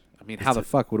 that. Yeah. I mean, how the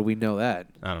fuck would we know that?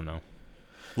 I don't know.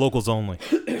 Locals only.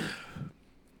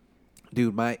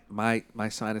 Dude, my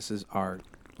sinuses are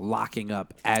locking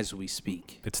up as we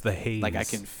speak. It's the haze. Like I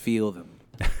can feel them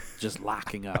just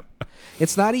locking up.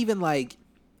 It's not even like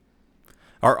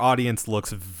our audience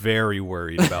looks very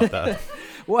worried about that.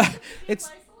 what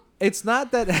it's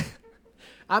not that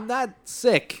I'm not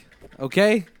sick,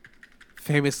 okay?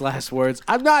 Famous last words.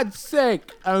 I'm not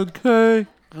sick, okay?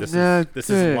 This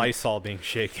is Lysol being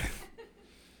shaken.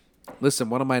 Listen,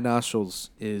 one of my nostrils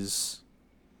is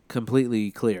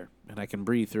completely clear, and I can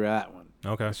breathe through that one.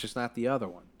 Okay. It's just not the other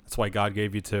one. That's why God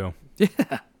gave you 2.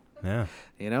 Yeah. Yeah.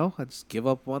 You know, I just give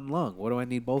up one lung. What do I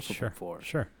need both of them for?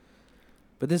 Sure.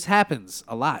 But this happens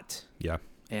a lot. Yeah.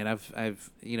 And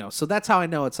I've so that's how I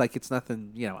know it's like it's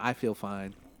nothing, I feel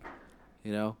fine.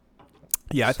 Yeah,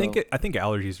 I So- think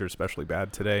allergies are especially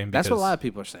bad today. That's what a because lot of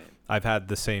people are saying. I've had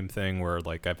the same thing where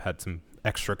like I've had some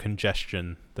extra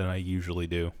congestion than I usually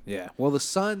do. Yeah. Well, the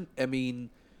sun, I mean,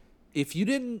 if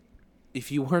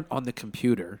you weren't on the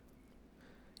computer,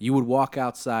 you would walk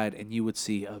outside and you would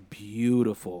see a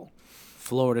beautiful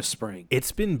Florida spring.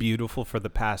 It's been beautiful for the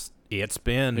past. It's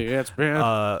been.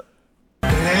 Wrong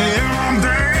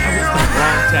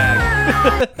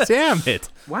tag. Damn it!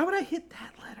 Why would I hit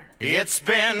that letter? It's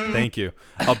been Thank you.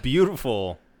 A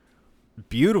beautiful,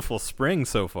 beautiful spring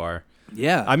so far.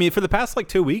 Yeah. I mean, for the past like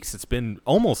 2 weeks, it's been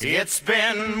almost It's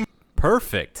been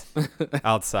perfect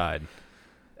outside,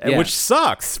 Yeah. which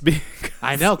sucks. Because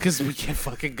I know, because we can't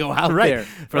fucking go out Right. there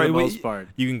for the Right, most part.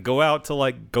 You can go out to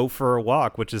like go for a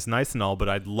walk, which is nice and all, but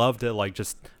I'd love to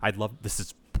this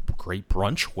is great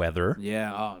brunch weather.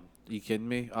 Yeah. Oh, you kidding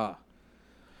me? Oh.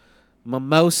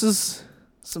 Mimosas.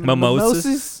 Some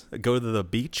Mimosas. Go to the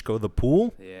beach, go to the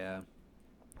pool. Yeah.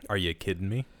 Are you kidding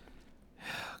me?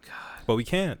 Oh, God. But we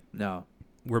can't. No.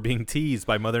 We're being teased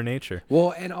by Mother Nature.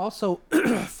 Well, and also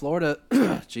Florida,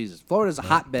 Florida's a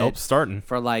hotbed Nope, starting.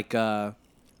 for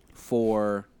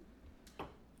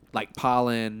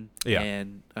pollen. Yeah.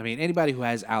 And I mean, anybody who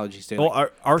has allergies to Well,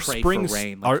 our pray spring for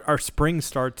rain, our spring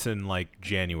starts in like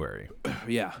January,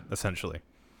 yeah. essentially.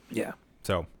 Yeah.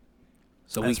 So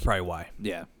So that's we probably why.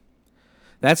 yeah.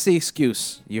 That's the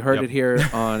excuse. You heard Yep. it here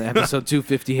on episode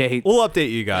 258. We'll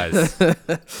update you guys.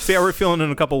 See how we're feeling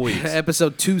in a couple weeks.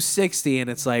 Episode 260, and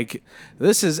it's like,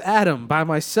 this is Adam by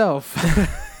myself.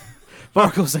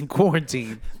 Marco's in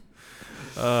quarantine.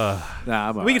 Nah,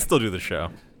 I'm all We can right. still do the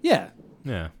show. Yeah.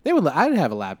 Yeah, They would. I'd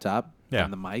have a laptop Yeah.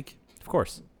 and the mic. of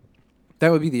course. That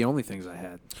would be the only things I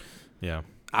had. Yeah.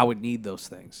 I would need those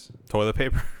things. Toilet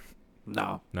paper?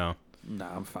 No, No.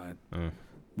 I'm fine. Mm,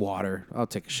 Water. I'll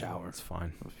take a shower. it's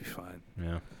fine. I'll be fine.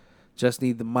 Yeah. Just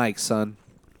need the mic, son.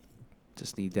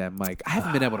 Just need that mic. I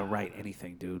haven't been able to write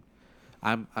anything, dude.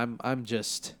 I'm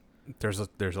just There's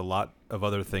a lot of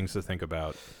other things to think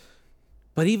about.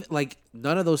 But even like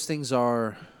none of those things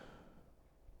are,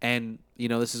 and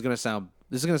this is gonna sound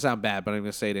bad, but I'm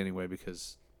gonna say it anyway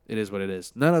because it is what it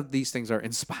is. None of these things are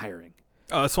inspiring.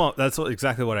 That's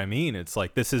exactly what I mean. It's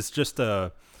like this is just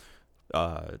to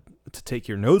take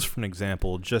your nose for an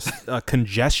example, just a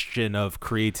congestion of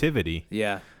creativity.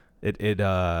 Yeah.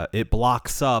 It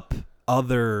blocks up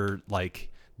other like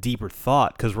deeper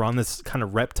thought because we're on this kind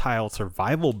of reptile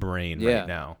survival brain right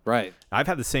now. Right. I've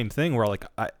had the same thing where like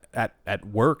at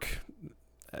work,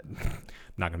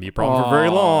 not gonna be a problem for very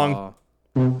long.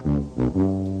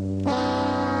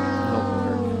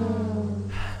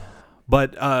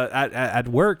 But at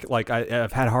work, like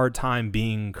I've had a hard time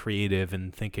being creative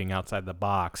and thinking outside the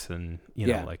box, and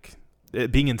like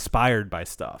being inspired by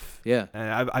stuff. Yeah,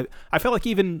 and I feel like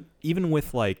even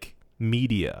with like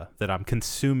media that I'm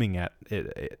consuming at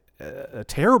a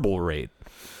terrible rate,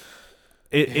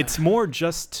 it's more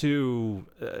just to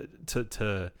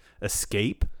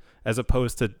escape as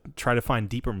opposed to try to find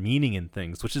deeper meaning in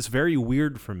things, which is very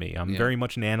weird for me. I'm very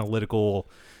much an analytical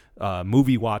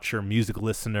movie watcher, music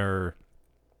listener,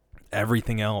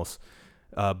 everything else.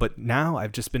 But now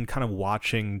I've just been kind of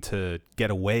watching to get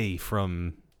away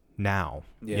from now,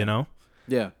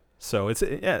 Yeah. So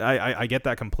I get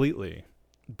that completely,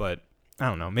 but I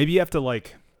don't know. Maybe you have to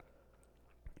like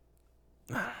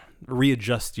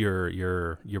readjust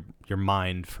your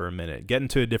mind for a minute, get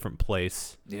into a different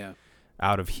place. Yeah.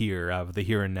 Out of the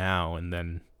here and now, and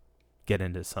then get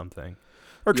into something.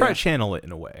 Or try to channel it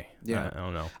in a way. Yeah. I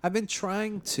don't know. I've been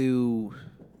trying to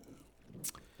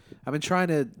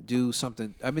do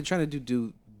something. I've been trying to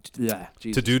do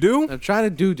Jesus. To do? I'm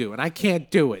trying to do, and I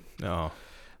can't do it. No.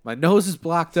 My nose is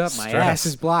blocked up. My ass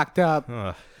is blocked up.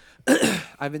 Ugh.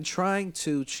 I've been trying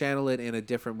to channel it in a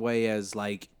different way as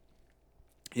like,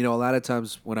 a lot of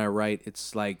times when I write,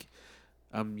 it's like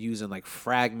I'm using like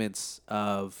fragments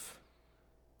of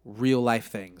real life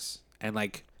things and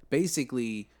like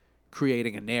basically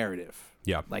creating a narrative.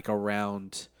 Yeah. Like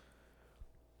around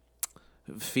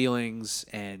feelings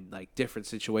and like different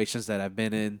situations that I've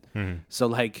been in. Mm-hmm. So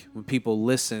like when people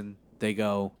listen, they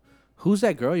go, "Who's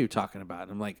that girl you're talking about?"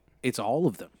 And I'm like, "It's all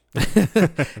of them."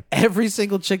 Every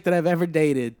single chick that I've ever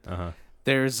dated,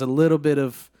 there's a little bit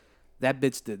of that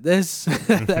bitch did this,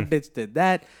 that bitch did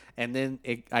that, and then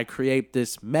I create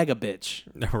this mega bitch.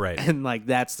 Right. And like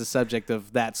that's the subject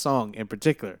of that song in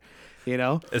particular.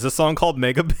 Is a song called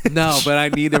Mega Bitch? No, but I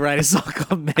need to write a song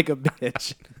called Mega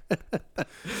Bitch.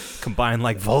 Combined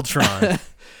like Voltron.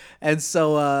 And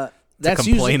so that's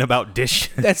complain usually about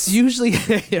dishes. That's usually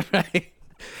right.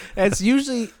 That's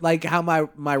usually like how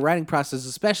my writing process,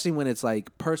 especially when it's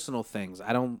like personal things.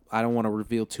 I don't want to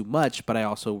reveal too much, but I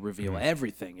also reveal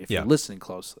everything if you're listening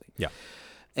closely. Yeah.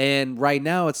 And right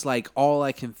now it's like all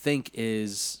I can think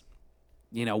is,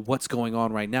 what's going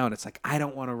on right now, and it's like I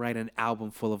don't want to write an album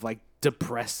full of like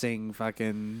depressing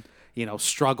fucking,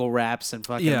 struggle raps and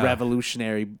fucking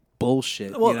revolutionary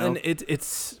bullshit. Well, and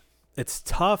it's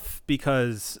tough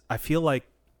because I feel like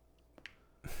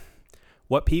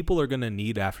what people are going to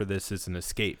need after this is an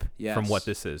escape from what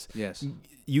this is. Yes.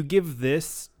 You give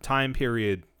this time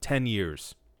period 10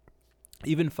 years,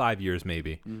 even 5 years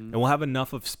maybe, and we'll have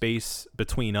enough of space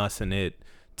between us and it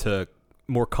to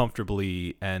more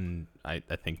comfortably and I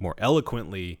think more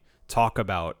eloquently talk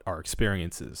about our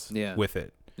experiences with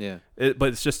it. Yeah. But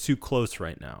it's just too close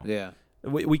right now. Yeah.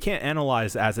 We can't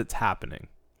analyze as it's happening.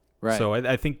 Right. So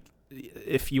I think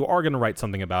if you are going to write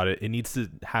something about it, it needs to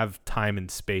have time and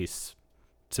space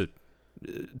to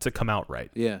come out right.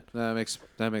 Yeah, that makes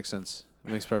sense.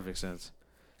 It makes perfect sense.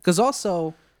 Because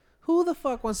also, who the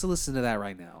fuck wants to listen to that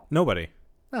right now? Nobody.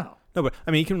 No. But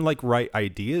I mean, you can like write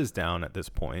ideas down at this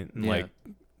point and like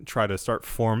try to start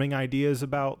forming ideas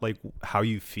about like how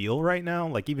you feel right now,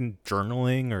 like even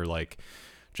journaling or like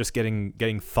just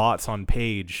getting thoughts on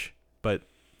page, but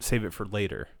save it for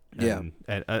later. And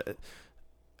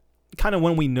kind of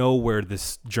when we know where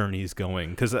this journey is going,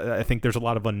 because I think there's a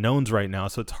lot of unknowns right now,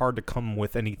 so it's hard to come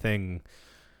with anything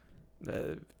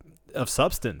of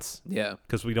substance. Yeah,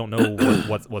 because we don't know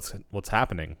what's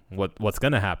happening, what's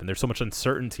going to happen. There's so much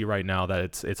uncertainty right now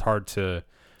that it's hard to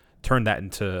turn that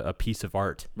into a piece of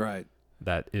art, right?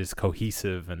 That is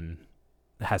cohesive and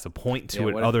has a point to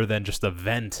it other than just a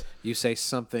vent. You say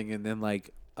something and then like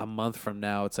a month from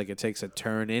now, it's like it takes a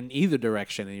turn in either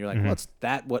direction, and you're like, "What's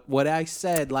that? What I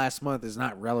said last month is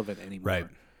not relevant anymore." Right.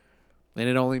 And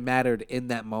it only mattered in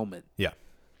that moment. Yeah.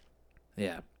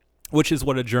 Yeah. Which is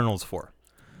what a journal's for.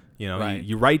 Right.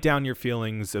 You write down your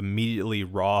feelings immediately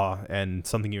raw and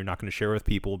something you're not going to share with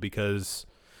people because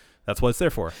that's what it's there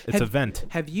for. It's a vent.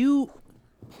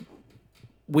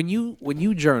 when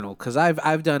you journal, because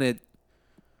I've done it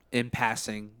in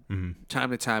passing,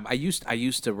 time to time. I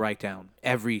used to write down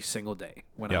every single day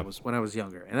when I was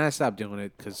younger, and I stopped doing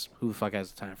it because who the fuck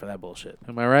has the time for that bullshit?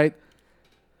 Am I right?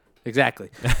 Exactly.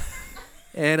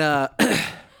 And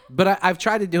but I've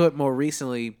tried to do it more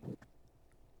recently.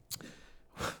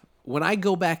 When I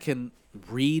go back and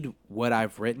read what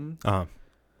I've written,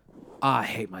 I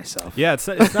hate myself. Yeah, it's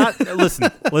not.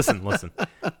 listen.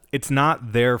 It's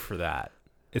not there for that.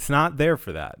 It's not there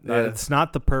for that. Yeah. It's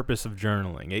not the purpose of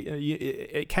journaling.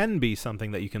 It can be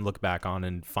something that you can look back on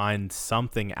and find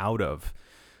something out of.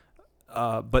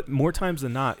 But more times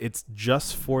than not, it's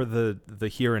just for the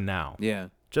here and now. Yeah.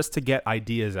 Just to get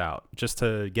ideas out, just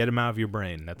to get them out of your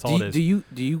brain. That's all it is.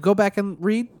 Do you go back and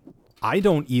read? I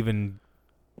don't even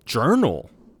journal.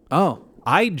 Oh.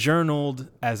 I journaled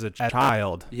as a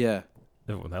child. Yeah.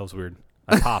 Oh, that was weird.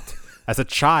 I popped. As a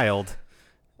child.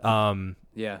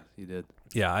 Yeah, you did.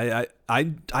 Yeah,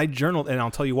 I journaled, and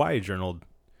I'll tell you why I journaled.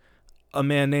 A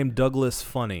man named Douglas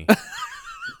Funny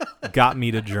got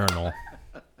me to journal.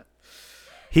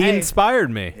 He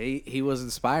inspired me. He was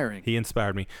inspiring. He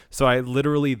inspired me. So I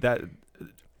literally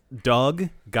Doug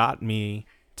got me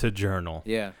to journal.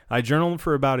 Yeah. I journaled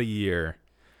for about a year.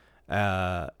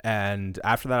 And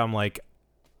after that I'm like,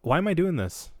 why am I doing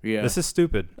this? Yeah. This is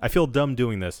stupid. I feel dumb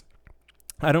doing this.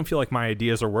 I don't feel like my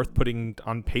ideas are worth putting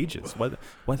on pages. What?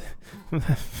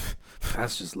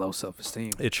 That's just low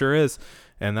self-esteem. It sure is.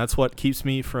 And that's what keeps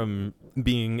me from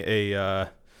being a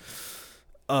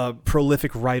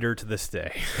prolific writer to this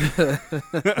day.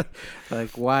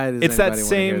 Like, why does It's that anybody want to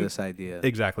same- hear this idea?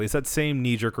 Exactly. It's that same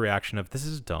knee-jerk reaction of, this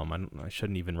is dumb. I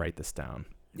shouldn't even write this down.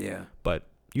 Yeah. But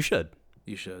you should.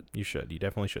 You should. You should. You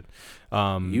definitely should.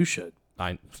 You should.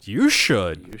 You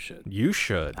should. You should. You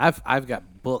should. I've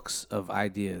got books of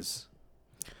ideas.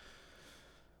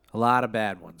 A lot of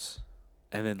bad ones.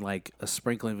 And then like a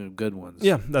sprinkling of good ones.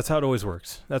 Yeah, that's how it always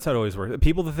works.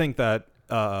 People that think that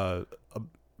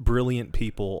brilliant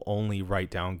people only write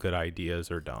down good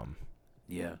ideas are dumb.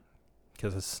 Yeah.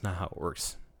 Because that's not how it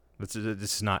works.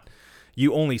 It's not.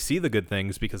 You only see the good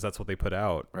things because that's what they put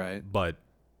out. Right. But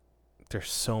there's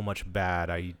so much bad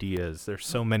ideas. There's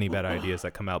so many bad ideas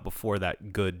that come out before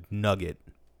that good nugget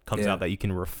comes out that you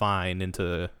can refine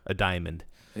into a diamond.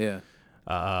 Yeah.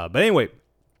 But anyway,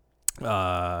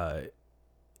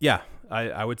 yeah,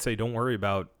 I would say don't worry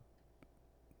about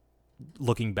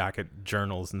looking back at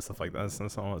journals and stuff like that. That's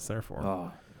not what it's there for.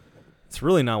 Oh. It's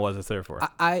really not what it's there for.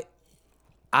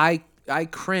 I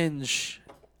cringe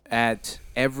at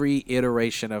every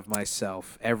iteration of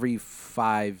myself, every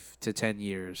 5 to 10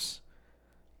 years.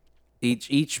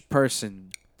 Each person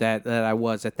that I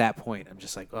was at that point, I'm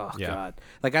just like, oh God.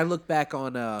 Like I look back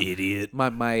on Idiot.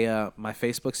 my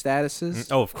Facebook statuses.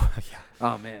 Oh, of course. Yeah.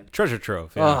 Oh man. Treasure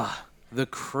trove. Yeah. Oh, the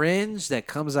cringe that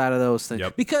comes out of those things.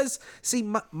 Yep. Because see,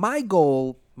 my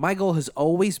goal has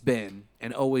always been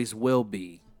and always will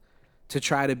be to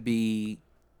try to be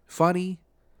funny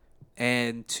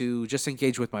and to just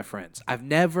engage with my friends. I've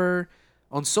never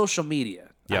on social media.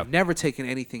 Yep. I've never taken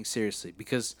anything seriously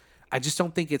because I just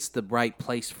don't think it's the right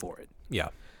place for it. Yeah.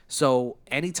 So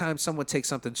anytime someone takes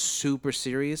something super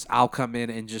serious, I'll come in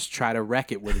and just try to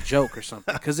wreck it with a joke or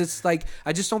something. Because it's like,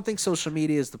 I just don't think social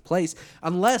media is the place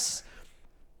unless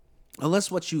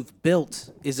what you've built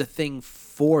is a thing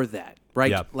for that,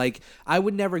 right? Yeah. Like I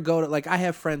would never go to, like I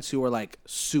have friends who are like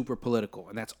super political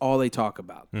and that's all they talk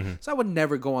about. Mm-hmm. So I would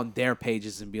never go on their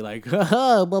pages and be like,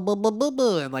 blah, blah, blah, blah,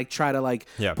 blah, and like try to like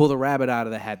pull the rabbit out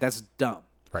of the hat. That's dumb.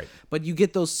 Right. But you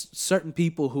get those certain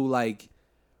people who like,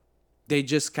 they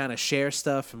just kind of share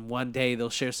stuff and one day they'll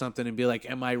share something and be like,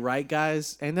 am I right,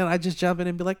 guys? And then I just jump in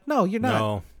and be like, no, you're not.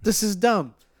 No. This is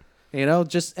dumb. You know,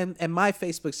 just and my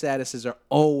Facebook statuses are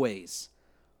always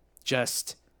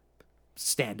just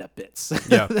stand-up bits.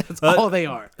 Yeah. That's all they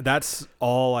are. That's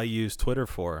all I use Twitter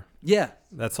for. Yeah.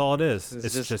 That's all it is.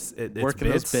 It's just working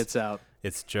it's those bits out.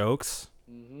 It's jokes.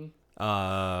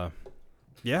 Yeah,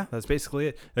 that's basically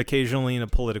it. Occasionally in a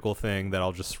political thing that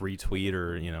I'll just retweet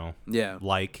or,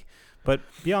 like. But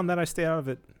beyond that, I stay out of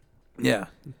it. Yeah.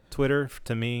 Twitter,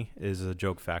 to me, is a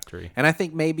joke factory. And I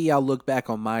think maybe I'll look back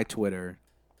on my Twitter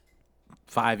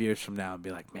 5 years from now and be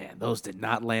like, man, those did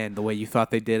not land the way you thought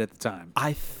they did at the time.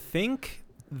 I think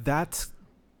that's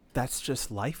just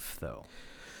life, though.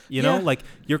 You know, like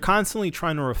you're constantly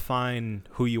trying to refine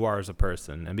who you are as a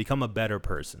person and become a better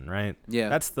person, right? Yeah.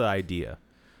 That's the idea.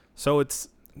 So it's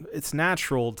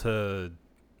natural to,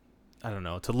 I don't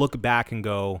know, to look back and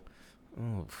go,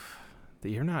 oh,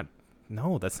 you're not,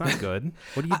 no, that's not good.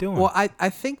 What are you doing? I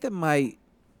think that my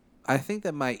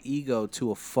ego to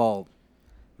a fault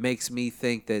makes me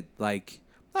think that like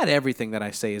not everything that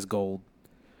I say is gold,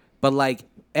 but like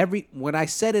when I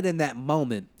said it in that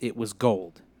moment, it was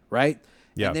gold, right?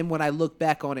 Yeah. And then when I look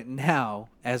back on it now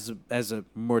as a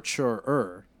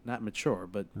maturer, not mature,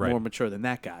 but more mature than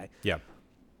that guy. Yeah.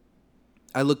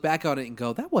 I look back on it and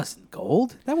go, that wasn't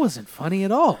gold. That wasn't funny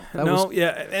at all. Yeah,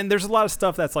 and there's a lot of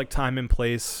stuff that's like time and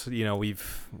place. You know,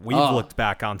 we've looked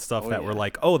back on stuff that we're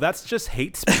like, oh, that's just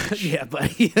hate speech. Yeah,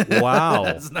 but wow,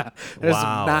 there's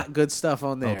not good stuff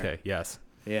on there. Okay, yes,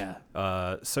 yeah.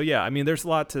 So yeah, I mean, there's a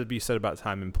lot to be said about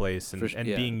time and place, and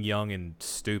being young and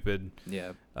stupid.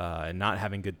 Yeah. And not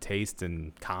having good taste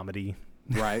in comedy.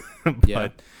 Right.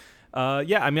 But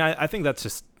yeah, I mean, I think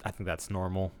that's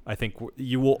normal. I think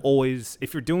you will always,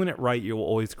 if you're doing it right, you will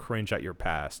always cringe at your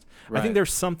past. Right. I think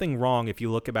there's something wrong if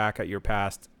you look back at your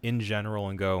past in general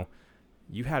and go,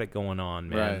 you had it going on,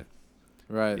 man.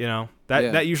 Right. You know,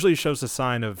 that usually shows a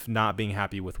sign of not being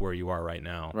happy with where you are right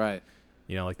now. Right.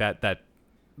 You know, like that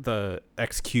the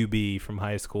ex-QB from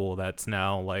high school that's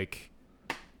now like,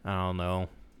 I don't know,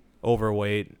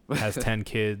 overweight, has 10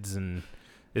 kids, and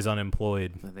is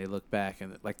unemployed. And they look back,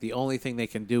 and like the only thing they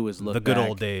can do is look the good back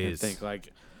old days. and think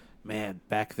like, man,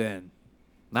 back then.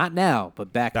 Not now,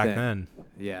 but back then.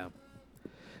 Yeah.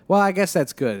 Well, I guess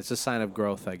that's good. It's a sign of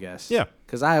growth, I guess. Yeah.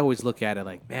 Because I always look at it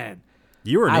like, man,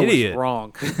 you were an idiot. I was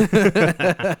wrong.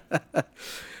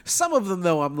 Some of them,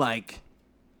 though, I'm like,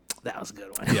 that was a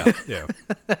good one. Yeah.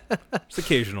 It's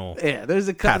occasional. Yeah,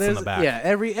 there's pats on the back. Yeah,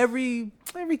 every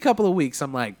couple of weeks,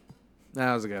 I'm like,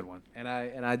 that was a good one, and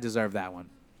I deserve that one.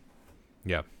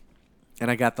 Yeah.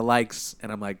 And I got the likes,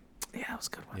 and I'm like, yeah, that was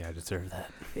a good one. Yeah, I deserve that.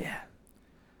 Yeah.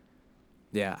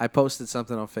 Yeah, I posted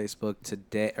something on Facebook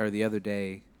today or the other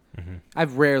day. Mm-hmm.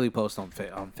 I've rarely post on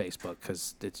Facebook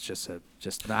because it's just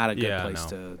not a good place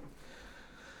to.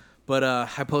 But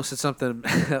I posted something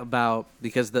about,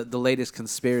 because the latest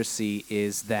conspiracy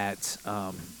is that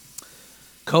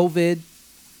COVID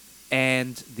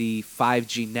and the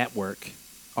 5G network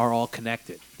are all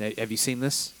connected. Have you seen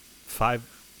this? 5G.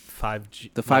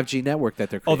 The 5G network that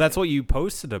they're creating. Oh, that's what you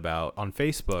posted about on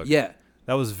Facebook. Yeah.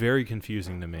 That was very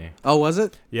confusing to me. Oh, was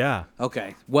it? Yeah.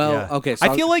 Okay. Well, okay. So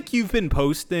I feel like you've been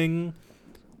posting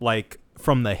like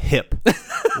from the hip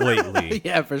lately.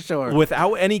 Yeah, for sure.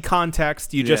 Without any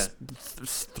context, you just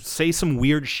say some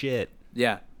weird shit.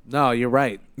 Yeah. No, you're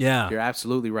right. Yeah. You're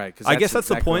absolutely right. I guess that's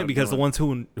exactly the point, because the ones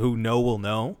who know will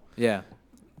know. Yeah.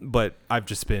 But I've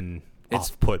just been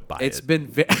off-put by it. It's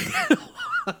been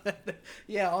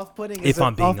yeah, off-putting.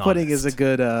 Off-putting is a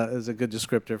good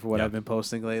descriptor for what I've been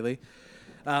posting lately.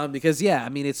 Because I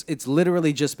mean, it's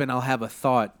literally just been, I'll have a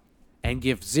thought and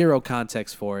give zero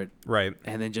context for it, right,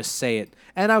 and then just say it,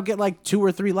 and I'll get like 2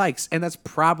 or 3 likes, and that's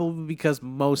probably because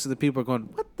most of the people are going,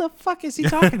 "What the fuck is he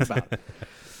talking about?"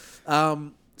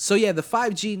 So yeah, the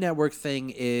 5G network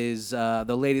thing is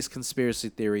the latest conspiracy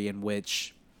theory in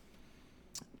which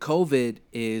COVID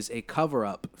is a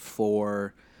cover-up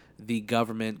for the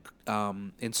government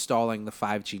installing the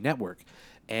 5G network.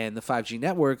 And the 5G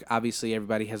network, obviously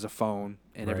everybody has a phone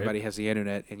and everybody has the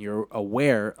internet, and you're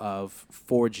aware of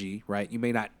 4G, right? You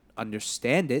may not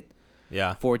understand it.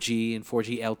 Yeah. 4G and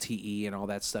 4G LTE and all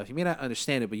that stuff. You may not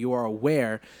understand it, but you are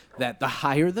aware that the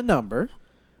higher the number,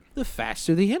 the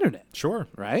faster the internet. Sure.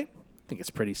 Right? I think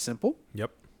it's pretty simple.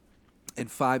 Yep. And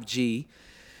 5G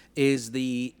is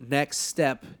the next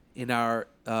step in our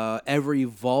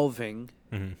ever-evolving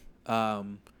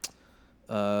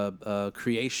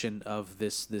creation of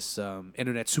this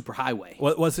internet superhighway.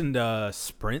 Wasn't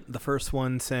Sprint the first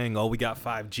one saying, "Oh, we got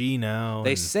 5G now"?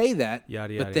 They say that,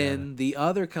 yada, but then the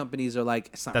other companies are like,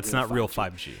 "It's not. That's real not 5G. real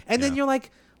 5G." And then you're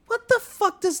like, "What the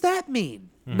fuck does that mean?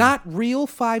 Not real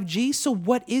 5G? So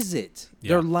what is it?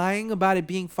 They're lying about it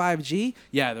being 5G?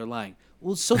 Yeah, they're lying.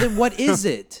 Well, so then what is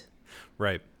it?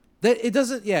 Right. That it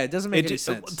doesn't make any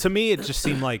sense. To me, it just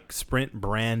seemed like Sprint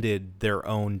branded their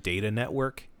own data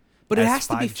network. But it has 5G.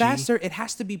 to be faster. It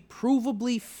has to be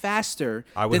provably faster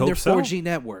than their so. 4G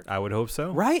network. I would hope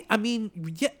so. Right? I mean,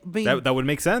 that would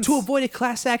make sense. To avoid a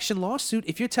class action lawsuit,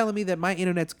 if you're telling me that my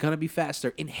internet's going to be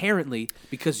faster inherently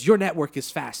because your network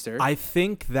is faster. I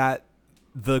think that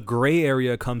the gray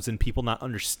area comes in people not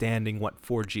understanding what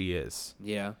 4G is.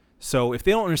 Yeah. So if they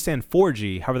don't understand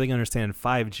 4G, how are they going to understand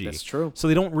 5G? That's true. So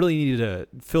they don't really need to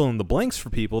fill in the blanks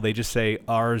for people. They just say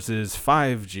ours is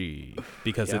 5G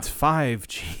because it's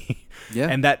 5G. Yeah.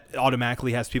 And that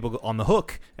automatically has people on the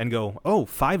hook and go, oh,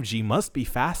 5G must be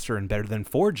faster and better than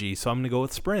 4G, so I'm going to go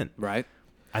with Sprint. Right.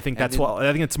 I think I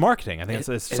think it's marketing. I think it's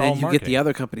all marketing. And then you get the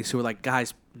other companies who are like,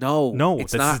 guys, no,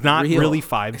 this is not real. really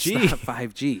 5G. It's not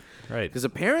 5G. Right. Because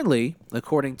apparently,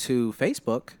 according to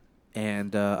Facebook,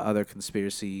 and other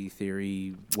conspiracy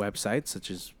theory websites such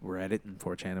as Reddit and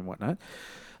 4chan and whatnot.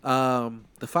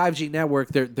 The 5G network,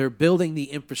 they're building the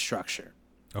infrastructure.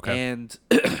 Okay. And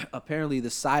apparently the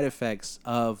side effects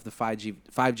of the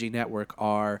 5G network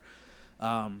are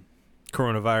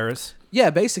Coronavirus. yeah,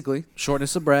 basically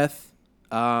shortness of breath.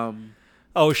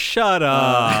 Oh, shut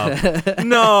up!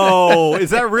 No,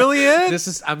 is that really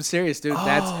it? I'm serious, dude. Oh,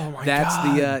 That's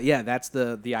God. that's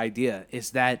the idea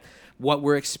is that what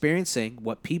we're experiencing,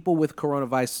 what people with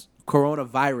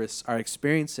coronavirus are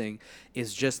experiencing,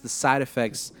 is just the side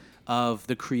effects of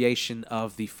the creation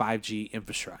of the 5G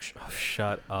infrastructure. Oh,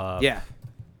 shut up. Yeah.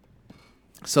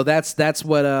 So that's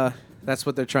what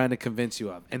they're trying to convince you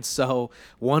of. And so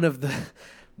one of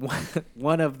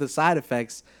the side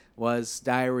effects was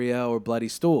diarrhea or bloody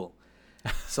stool.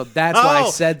 So that's why I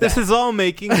said that. This is all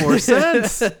making more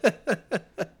sense.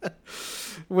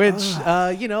 Which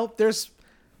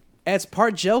it's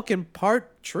part joke and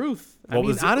part truth.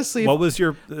 Honestly, what was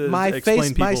your my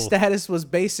status was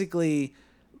basically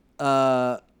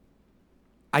I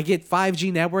get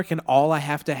 5G network and all I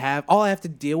have to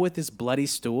deal with is bloody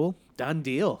stool. Done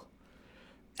deal.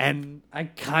 And I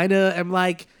kind of am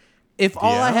like, if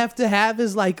all I have to have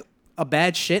is like a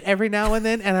bad shit every now and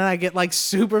then I get like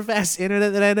super fast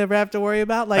internet that I never have to worry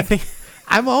about, like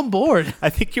I'm on board. I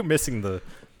think you're missing the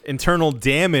internal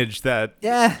damage that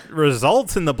Yeah.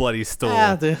 results in the bloody stool.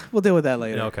 Yeah, we'll deal with that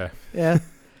later. Okay. Yeah.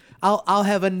 I'll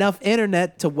have enough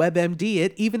internet to WebMD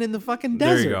it even in the fucking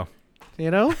desert. There you go.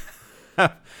 You know?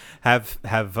 Have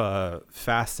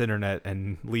fast internet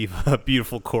and leave a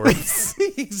beautiful corpse.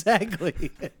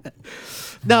 Exactly.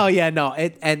 No.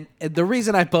 And the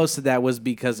reason I posted that was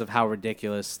because of how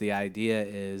ridiculous the idea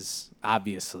is,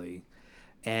 obviously.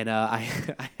 And I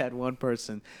had one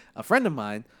person, a friend of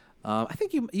mine. I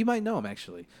think you might know him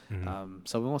actually.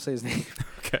 So we won't say his name.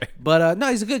 Okay. But no,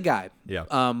 he's a good guy.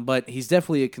 Yeah. But he's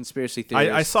definitely a conspiracy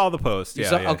theorist. I saw the post. Yeah.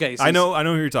 saw- okay, so I know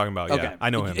who you're talking about. Okay. Yeah.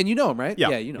 I know him. And you know him, right? Yeah.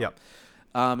 Yeah, you know. Yeah.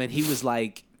 Him. And he was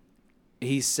like,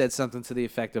 he said something to the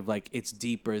effect of like, it's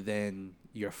deeper than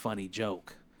your funny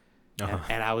joke.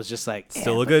 And I was just like,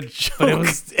 Still a good joke. But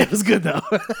it was good though.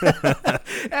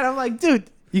 And I'm like, dude,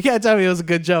 you can't tell me it was a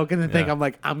good joke and then think Yeah.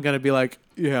 I'm gonna be like,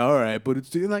 yeah, all right, but it's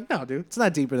deep. Like, no, dude, it's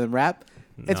not deeper than rap.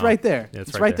 It's No. right there. Yeah,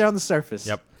 it's right there on the surface.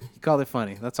 Yep. You called it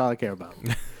funny. That's all I care about.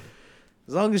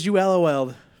 As long as you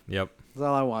LOL'd, Yep. that's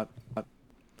all I want.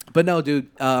 But no,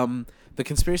 dude, the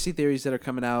conspiracy theories that are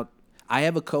coming out. I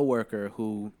have a coworker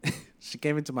who she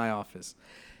came into my office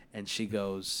and she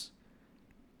goes,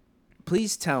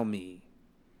 "Please tell me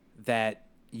that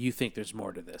you think there's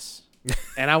more to this."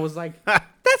 And I was like,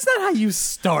 that's not how you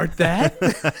start that.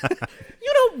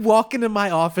 You don't walk into my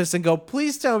office and go,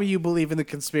 "Please tell me you believe in the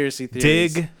conspiracy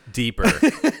theories." Dig deeper.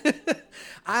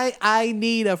 I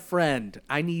need a friend.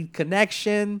 I need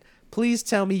connection. Please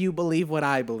tell me you believe what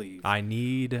I believe. I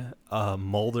need a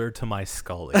molder to my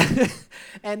Scully.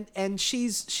 And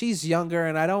she's younger,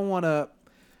 and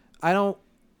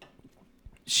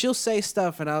she'll say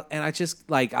stuff, and I just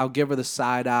like, I'll give her the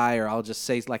side eye, or I'll just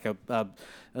say like a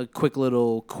quick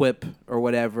little quip or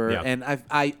whatever. Yeah. And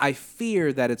I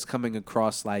fear that it's coming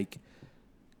across like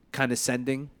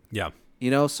condescending. Yeah. You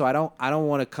know, so I don't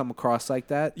want to come across like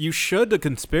that. You should, a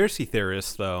conspiracy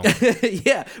theorist, though.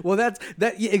 Yeah, well,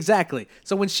 yeah, exactly.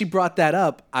 So when she brought that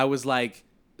up, I was like,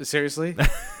 seriously,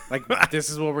 like this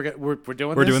is what we're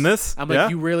doing. We're doing this? I'm like, Yeah?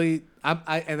 you really?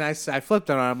 I flipped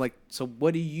on her. I'm like, so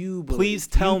what do you believe? Please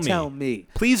tell me. Tell me.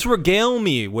 Please regale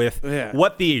me with Yeah.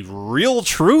 what the real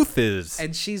truth is.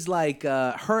 And she's like,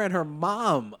 her and her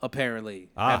mom apparently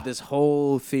have this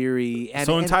whole theory. And,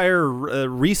 So entire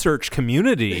research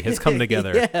community has come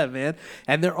together. Yeah, man.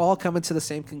 And they're all coming to the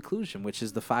same conclusion, which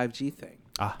is the 5G thing.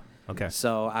 Okay.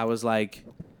 So I was like,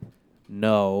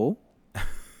 no,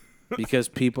 because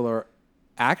people are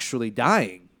actually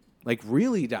dying, like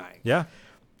really dying. Yeah.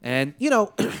 And,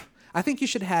 I think you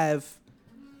should have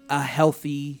a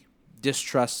healthy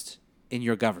distrust in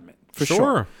your government, for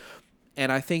sure.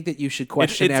 And I think that you should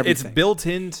question everything. It's built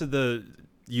into the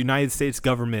United States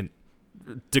government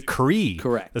decree.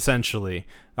 Correct. Essentially,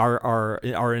 our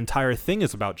entire thing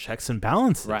is about checks and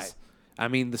balances. Right. I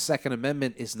mean, the Second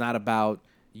Amendment is not about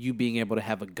you being able to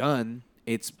have a gun.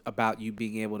 It's about you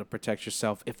being able to protect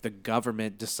yourself if the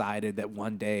government decided that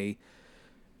one day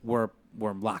we're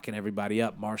locking everybody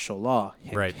up, martial law.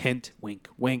 Hint, Right. Hint, wink,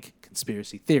 wink,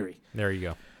 conspiracy theory. There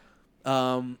you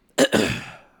go.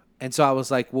 And so I was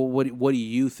like, well, what do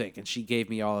you think? And she gave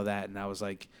me all of that, and I was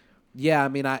like, yeah, I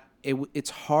mean, it's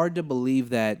hard to believe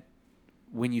that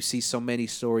when you see so many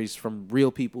stories from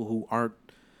real people who aren't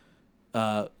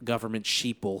government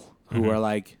sheeple, who are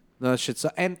like, No, that shit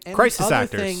sucks. And Crisis the other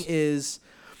actors. thing is,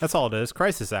 That's all it is.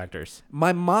 Crisis actors.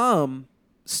 my mom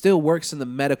still works in the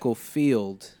medical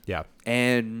field. Yeah.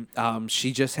 And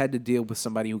she just had to deal with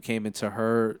somebody who came into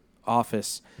her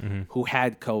office who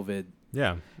had COVID.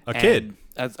 Yeah. A And kid.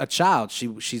 a child.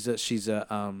 She's a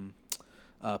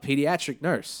pediatric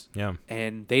nurse. Yeah.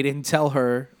 And they didn't tell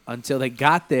her until they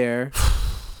got there.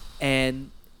 And,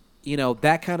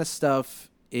 that kind of stuff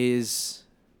is,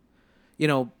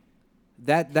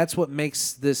 that's what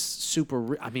makes this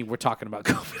super. I mean, we're talking about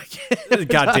COVID again.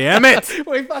 God damn it.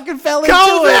 We fucking fell into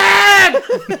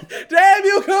COVID! it. Damn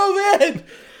you, COVID!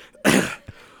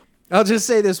 I'll just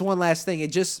say this one last thing.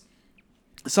 It just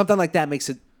something like that makes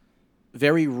it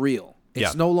very real.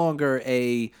 It's no longer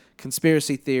a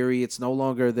conspiracy theory. It's no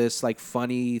longer this like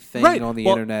funny thing on the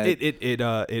internet.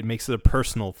 It makes it a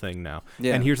personal thing now.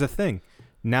 Yeah. And here's the thing.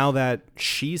 Now that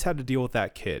she's had to deal with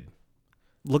that kid,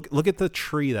 look at the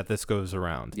tree that this goes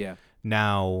around. Yeah.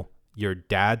 Now your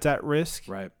dad's at risk.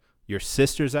 Right. Your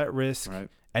sister's at risk. Right.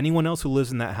 Anyone else who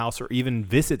lives in that house or even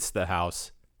visits the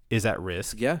house is at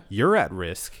risk. Yeah. You're at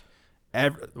risk.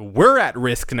 We're at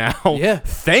risk now. Yeah.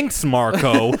 Thanks,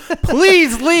 Marco.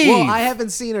 Please leave. Well, I haven't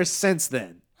seen her since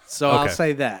then, so I'll Okay.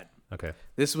 say that. Okay.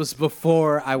 This was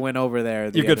before I went over there.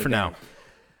 You're good for now.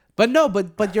 But no,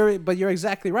 but you're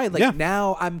exactly right. Like Yeah.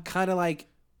 now I'm kind of like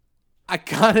I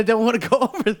kind of don't want to go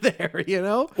over there,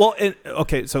 Well,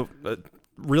 okay, so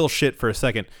real shit for a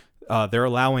second. They're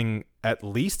allowing, at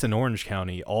least in Orange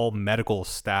County, all medical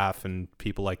staff and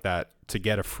people like that to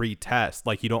get a free test.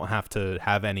 Like, you don't have to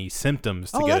have any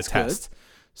symptoms to get that's a test.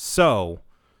 So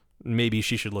maybe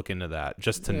she should look into that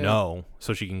just to know,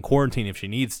 so she can quarantine if she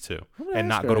needs to and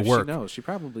not go to work. She knows. She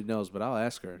probably knows, but I'll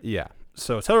ask her. Yeah.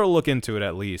 So tell her to look into it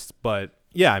at least. But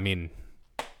yeah, I mean,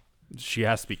 she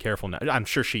has to be careful now. I'm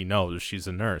sure she knows. She's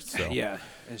a nurse. So. Yeah,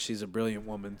 and she's a brilliant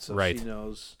woman, so Right. she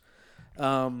knows.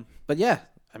 But yeah,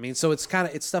 I mean, so it's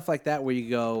stuff like that where you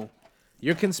go,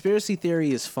 your conspiracy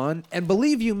theory is fun, and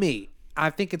believe you me, I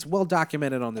think it's well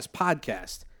documented on this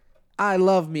podcast. I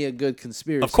love me a good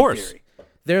conspiracy Of course. theory.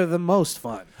 They're the most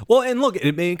fun. Well, and look,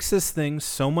 it makes this thing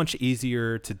so much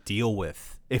easier to deal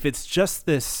with. If it's just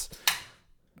this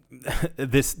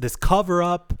cover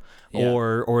up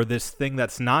or this thing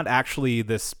that's not actually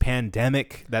this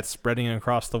pandemic that's spreading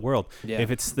across the world. Yeah.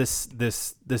 If it's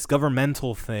this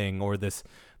governmental thing or this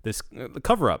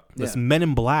cover up, this Yeah. Men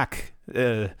in Black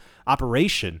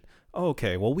operation.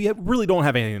 Okay, well, we really don't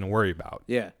have anything to worry about.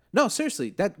 Yeah. No,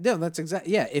 seriously. That's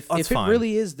exactly. Yeah. If it fine.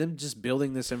 really is them just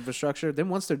building this infrastructure, then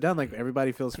once they're done, like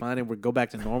everybody feels fine and we go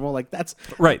back to normal. Like that's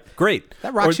Right, great.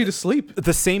 that rocks Or you to sleep.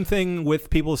 The same thing with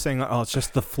people saying, "Oh, it's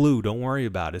just the flu. Don't worry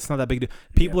about it. It's not that big." Deal.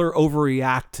 People are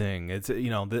overreacting. It's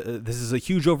this is a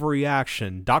huge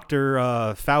overreaction. Dr.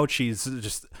 Fauci's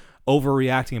just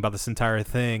overreacting about this entire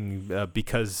thing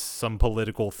because some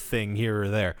political thing here or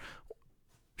there.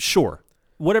 Sure,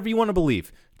 whatever you want to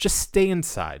believe, just stay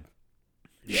inside.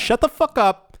 Yeah. Shut the fuck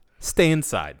up. Stay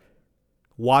inside.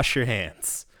 Wash your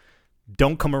hands.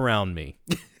 Don't come around me.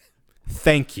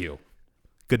 Thank you.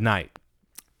 Good night.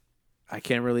 I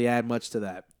can't really add much to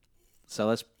that. So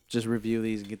let's just review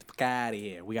these and get the fuck out of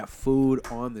here. We got food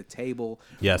on the table,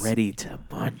 Yes. ready to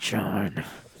munch on.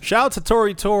 Shout out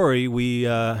to Tori. We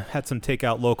had some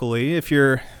takeout locally. If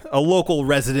you're a local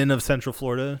resident of Central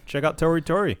Florida, check out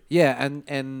Tori. Yeah,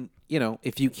 and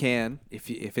if you can,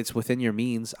 if it's within your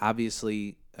means,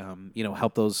 obviously,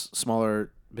 help those smaller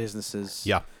businesses.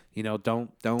 Yeah. Don't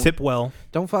Tip well.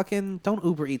 don't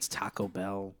Uber Eats Taco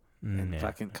Bell. And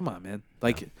fucking come on, man.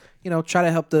 Like, try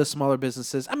to help the smaller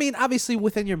businesses. I mean, obviously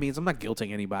within your means. I'm not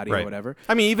guilting anybody or whatever.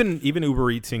 I mean, even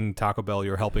Uber Eating Taco Bell,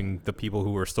 you're helping the people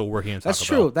who are still working in Taco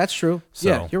Bell. That's true. So-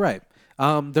 Yeah, you're right.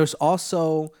 There's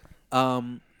also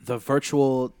the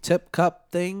virtual tip cup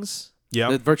things.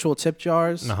 Yeah. The virtual tip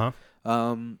jars. Uh-huh.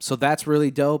 So that's really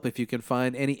dope. If you can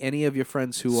find any of your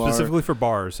friends who Specifically for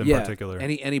bars in particular.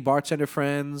 any bartender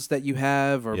friends that you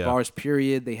have or bars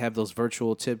period, they have those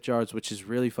virtual tip jars, which is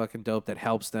really fucking dope. That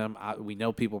helps them. We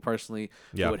know people personally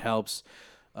who it helps.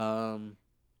 I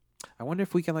wonder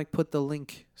if we can like put the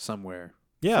link somewhere.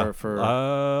 Yeah.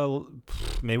 For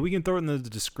maybe we can throw it in the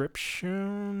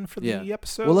description for the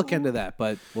episode. We'll look into that,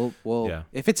 but we'll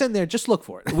if it's in there, just look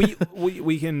for it.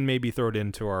 we can maybe throw it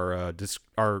into our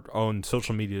own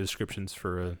social media descriptions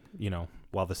for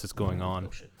while this is going on.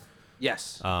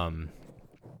 Yes.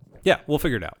 Yeah, we'll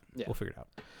figure it out. Yeah. We'll figure it out.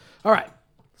 All right.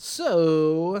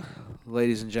 So,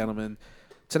 ladies and gentlemen,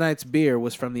 tonight's beer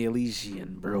was from the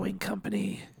Elysian Brewing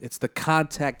Company. It's the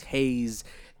Contact Haze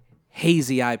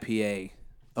Hazy IPA.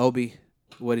 Obi,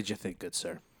 what did you think, good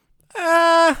sir?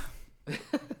 I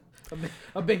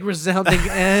A big resounding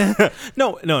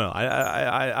No.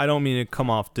 I don't mean to come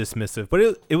off dismissive, but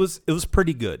it was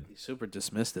pretty good. You super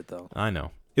dismissed it though. I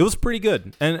know. It was pretty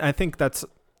good. And I think that's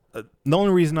the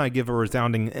only reason I give a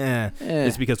resounding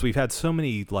is because we've had so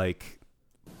many like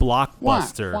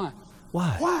blockbuster.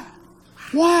 Why?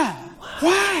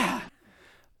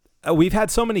 We've had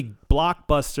so many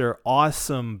blockbuster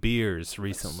awesome beers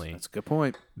recently. That's a good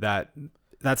point.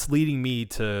 That's leading me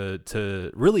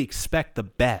to really expect the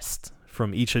best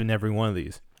from each and every one of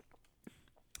these.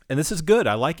 And this is good.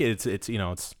 I like it. It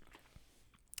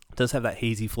does have that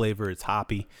hazy flavor. It's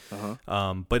hoppy.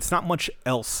 But it's not much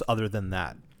else other than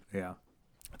that. Yeah.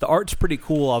 The art's pretty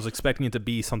cool. I was expecting it to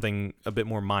be something a bit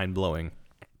more mind-blowing.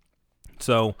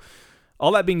 So,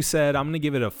 all that being said, I'm going to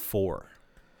give it a 4.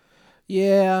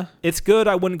 Yeah. It's good.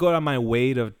 I wouldn't go out of my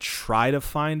way to try to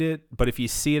find it, but if you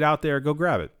see it out there, go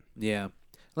grab it. Yeah.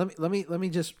 Let me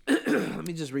just let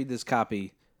me just read this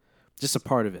copy, just a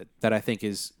part of it that I think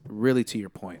is really to your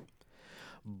point.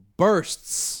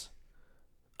 Bursts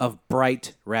of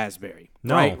bright raspberry.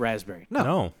 No. Bright raspberry.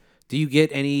 No. Do you get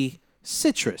any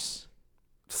citrus?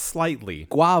 Slightly.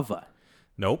 Guava?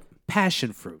 Nope.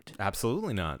 Passion fruit?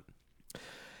 Absolutely not.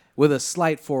 With a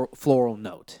slight floral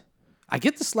note. I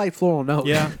get the slight floral note.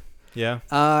 Yeah.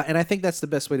 And I think that's the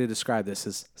best way to describe this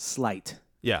is slight.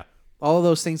 Yeah. All of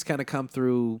those things kind of come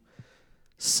through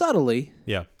subtly.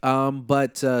 Yeah.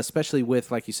 But especially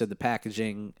with, like you said, the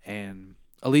packaging, and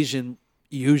Elysian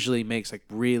usually makes like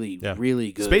really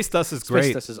good. Space Dust is great.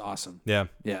 Space Dust is awesome. Yeah.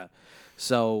 Yeah.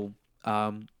 So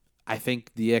I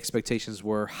think the expectations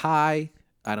were high.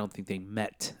 I don't think they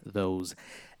met those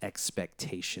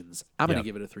expectations. I'm going to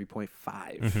give it a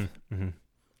 3.5.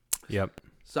 Yep.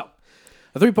 So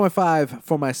a 3.5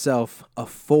 for myself, a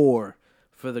 4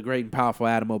 for the great and powerful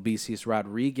Adam Obesius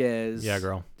Rodriguez. Yeah,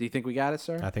 girl. Do you think we got it,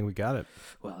 sir? I think we got it.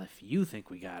 Well, if you think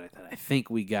we got it, then I think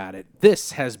we got it.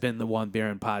 This has been the One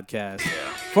Baron Podcast.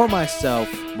 For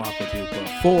myself, Marco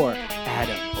Dupa. For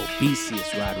Adam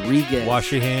Obesius Rodriguez.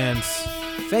 Wash your hands.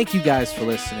 Thank you guys for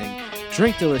listening.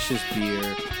 Drink delicious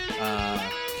beer.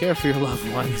 Care for your loved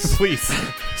ones. Please.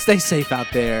 Stay safe out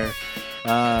there.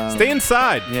 Stay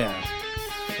inside. Yeah.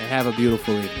 And have a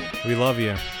beautiful evening. We love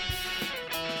you.